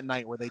played that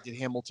night where they did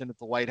Hamilton at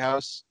the White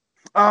House.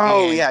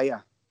 Oh, and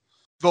yeah.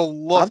 The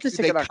look,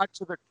 they cut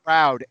to the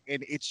crowd,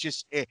 and it's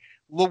just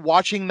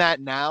watching that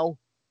now.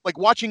 Like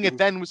watching it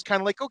then was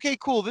kind of like, okay,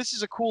 cool. This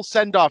is a cool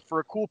send off for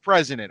a cool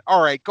president.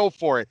 All right, go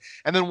for it.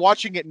 And then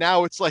watching it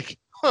now, it's like,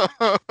 fuck.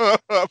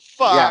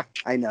 Yeah,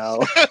 I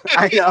know.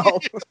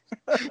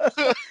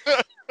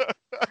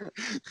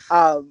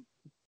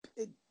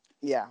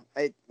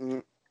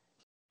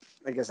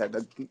 Like I said,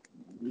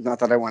 not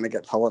that I want to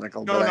get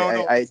political,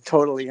 I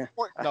totally,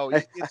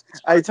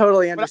 I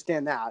totally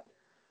understand that.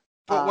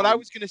 But what I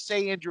was going to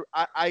say, Andrew,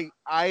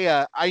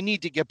 I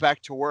need to get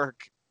back to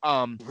work.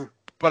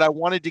 But I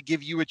wanted to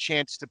give you a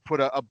chance to put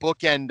a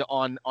bookend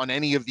on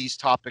any of these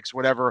topics,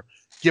 whatever.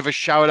 Give a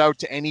shout out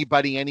to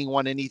anybody,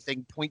 anyone,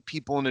 anything. Point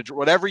people in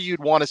whatever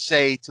you'd want to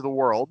say to the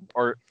world,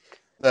 or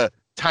the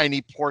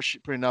tiny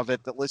portion of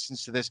it that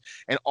listens to this,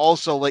 and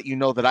also let you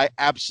know that I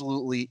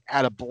absolutely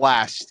had a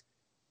blast,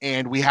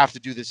 and we have to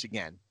do this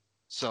again.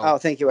 So,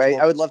 thank you.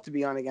 I would love to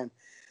be on again.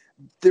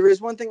 There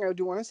is one thing I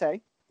do want to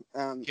say.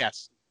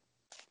 Yes.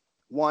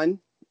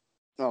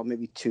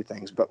 Maybe two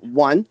things, but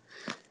one.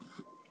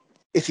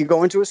 If you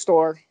go into a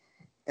store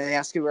and they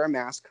ask you to wear a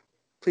mask,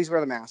 please wear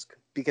the mask,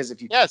 because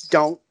if you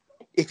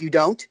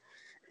don't,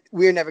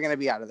 we're never going to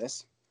be out of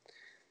this.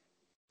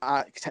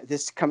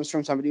 This comes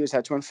from somebody who's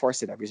had to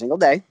enforce it every single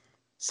day.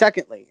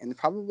 Secondly, and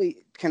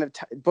probably kind of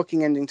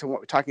booking ending to what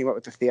we're talking about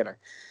with the theater.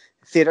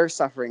 Theater is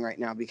suffering right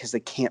now because they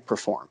can't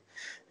perform.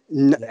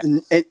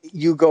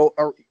 You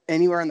go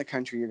anywhere in the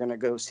country, you're going to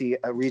go see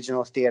a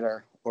regional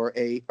theater or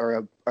a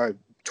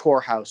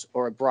tour house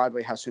or a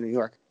Broadway house in New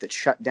York that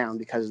shut down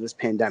because of this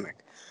pandemic.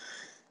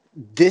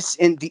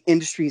 The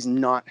industry is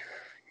not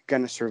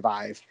going to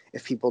survive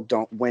if people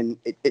don't, when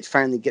it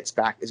finally gets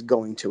back, is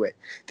going to it.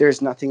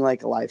 There's nothing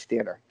like a live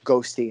theater.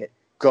 Go see it.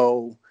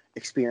 Go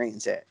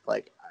experience it.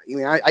 Like, I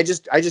mean, I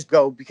just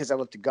go because I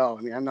love to go.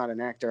 I mean, I'm not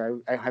an actor.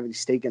 I don't have any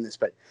stake in this,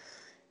 but,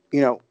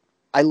 you know,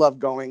 I love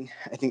going.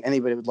 I think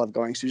anybody would love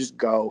going. So just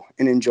go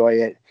and enjoy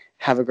it.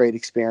 Have a great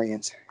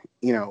experience.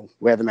 You know,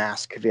 wear the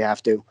mask if you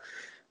have to.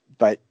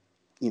 But,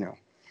 you know,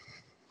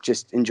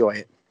 just enjoy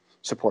it.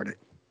 Support it.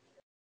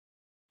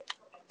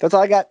 That's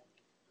all I got.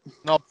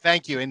 No,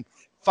 thank you. And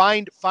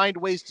find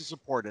ways to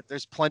support it.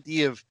 There's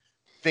plenty of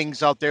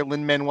things out there.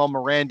 Lin-Manuel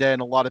Miranda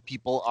and a lot of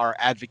people are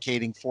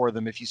advocating for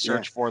them. If you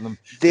search for them,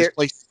 there's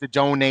places to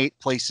donate,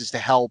 places to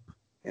help.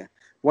 Yeah.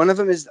 One of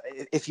them is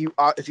if you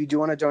do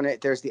want to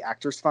donate, there's the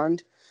Actors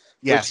Fund.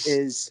 Yes. Which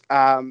is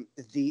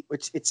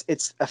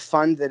it's a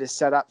fund that is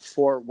set up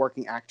for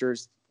working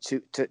actors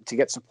to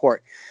get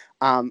support.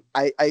 I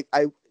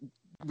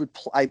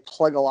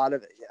plug a lot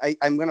of it.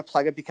 I'm going to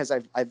plug it because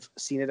I've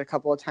seen it a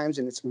couple of times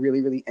and it's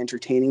really, really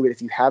entertaining. But if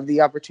you have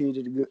the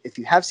opportunity if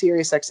you have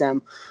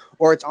SiriusXM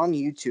or it's on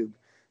YouTube,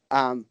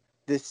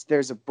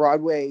 there's a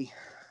Broadway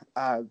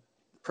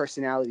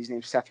personality. His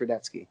name's Seth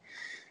Rudetsky.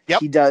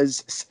 Yep. He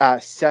does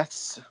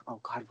Seth's. Oh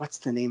God, what's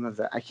the name of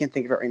that? I can't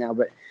think of it right now.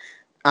 But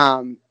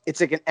it's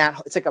like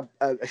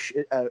a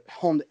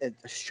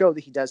show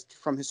that he does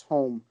from his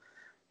home.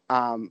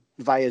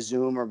 via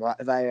Zoom or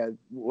via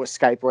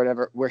Skype or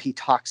whatever, where he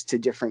talks to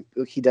different.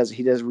 He does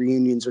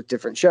reunions with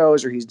different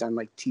shows, or he's done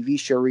like TV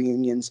show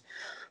reunions.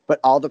 But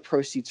all the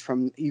proceeds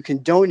from you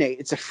can donate.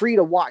 It's a free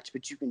to watch,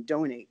 but you can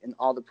donate, and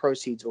all the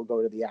proceeds will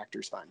go to the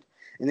Actors Fund,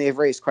 and they've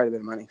raised quite a bit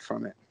of money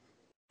from it.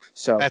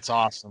 So That's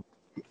awesome.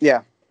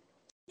 yeah.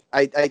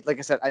 I like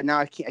I said,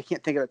 I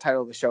can't think of the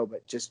title of the show,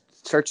 but just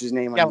search his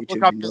name on YouTube.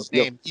 Look up his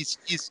name. He's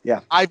yeah.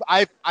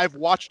 I've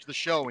watched the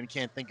show and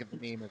can't think of the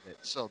name of it.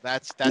 So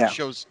that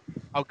shows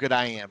how good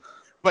I am.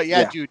 But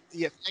dude,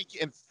 thank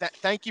you, and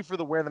thank you for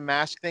the wear the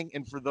mask thing,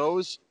 and for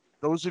those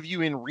of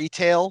you in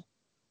retail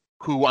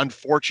who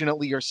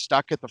unfortunately are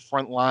stuck at the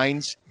front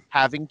lines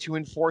having to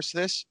enforce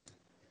this.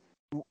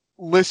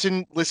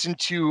 Listen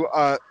to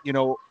a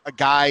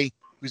guy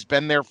who's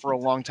been there for a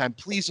long time.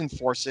 Please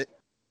enforce it.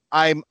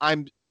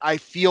 I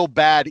feel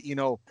bad,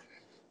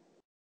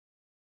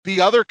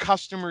 the other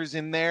customers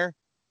in there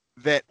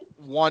that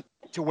want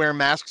to wear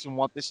masks and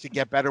want this to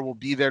get better will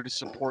be there to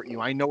support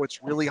you. I know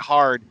it's really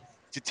hard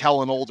to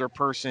tell an older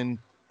person,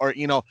 or,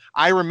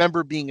 I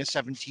remember being a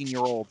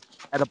 17-year-old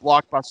at a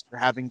Blockbuster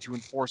having to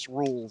enforce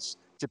rules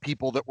to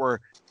people that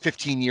were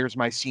 15 years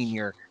my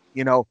senior.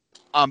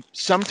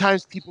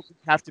 Sometimes people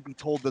have to be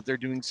told that they're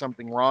doing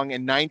something wrong,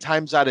 and 9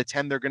 times out of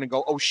 10, they're going to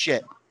go, oh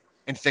shit,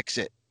 and fix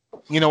it.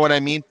 You know what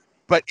I mean?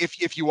 But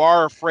if you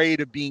are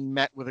afraid of being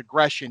met with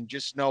aggression,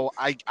 just know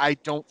I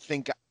don't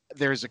think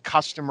there's a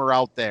customer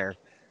out there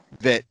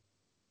that,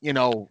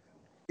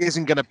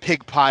 isn't going to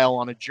pig pile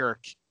on a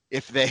jerk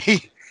if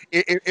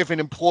an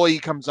employee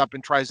comes up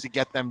and tries to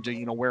get them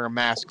to, wear a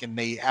mask and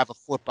they have a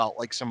flip out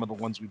like some of the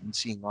ones we've been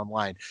seeing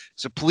online.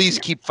 So please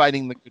keep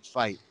fighting the good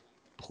fight.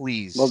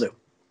 Please. Will do.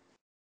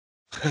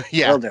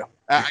 Yeah. Will do.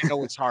 I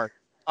know it's hard.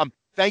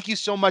 Thank you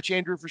so much,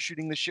 Andrew, for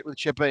shooting the shit with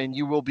Chippa, and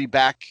you will be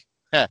back.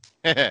 I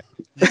love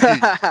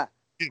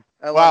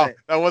Wow, it.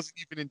 that wasn't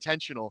even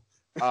intentional.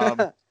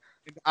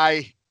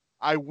 I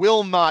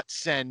will not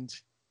send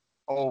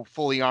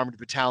fully armed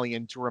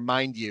battalion to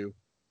remind you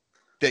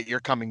that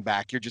you're coming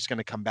back. You're just going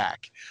to come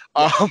back.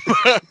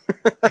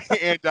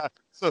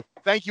 So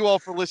thank you all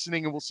for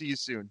listening, and we'll see you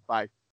soon. Bye.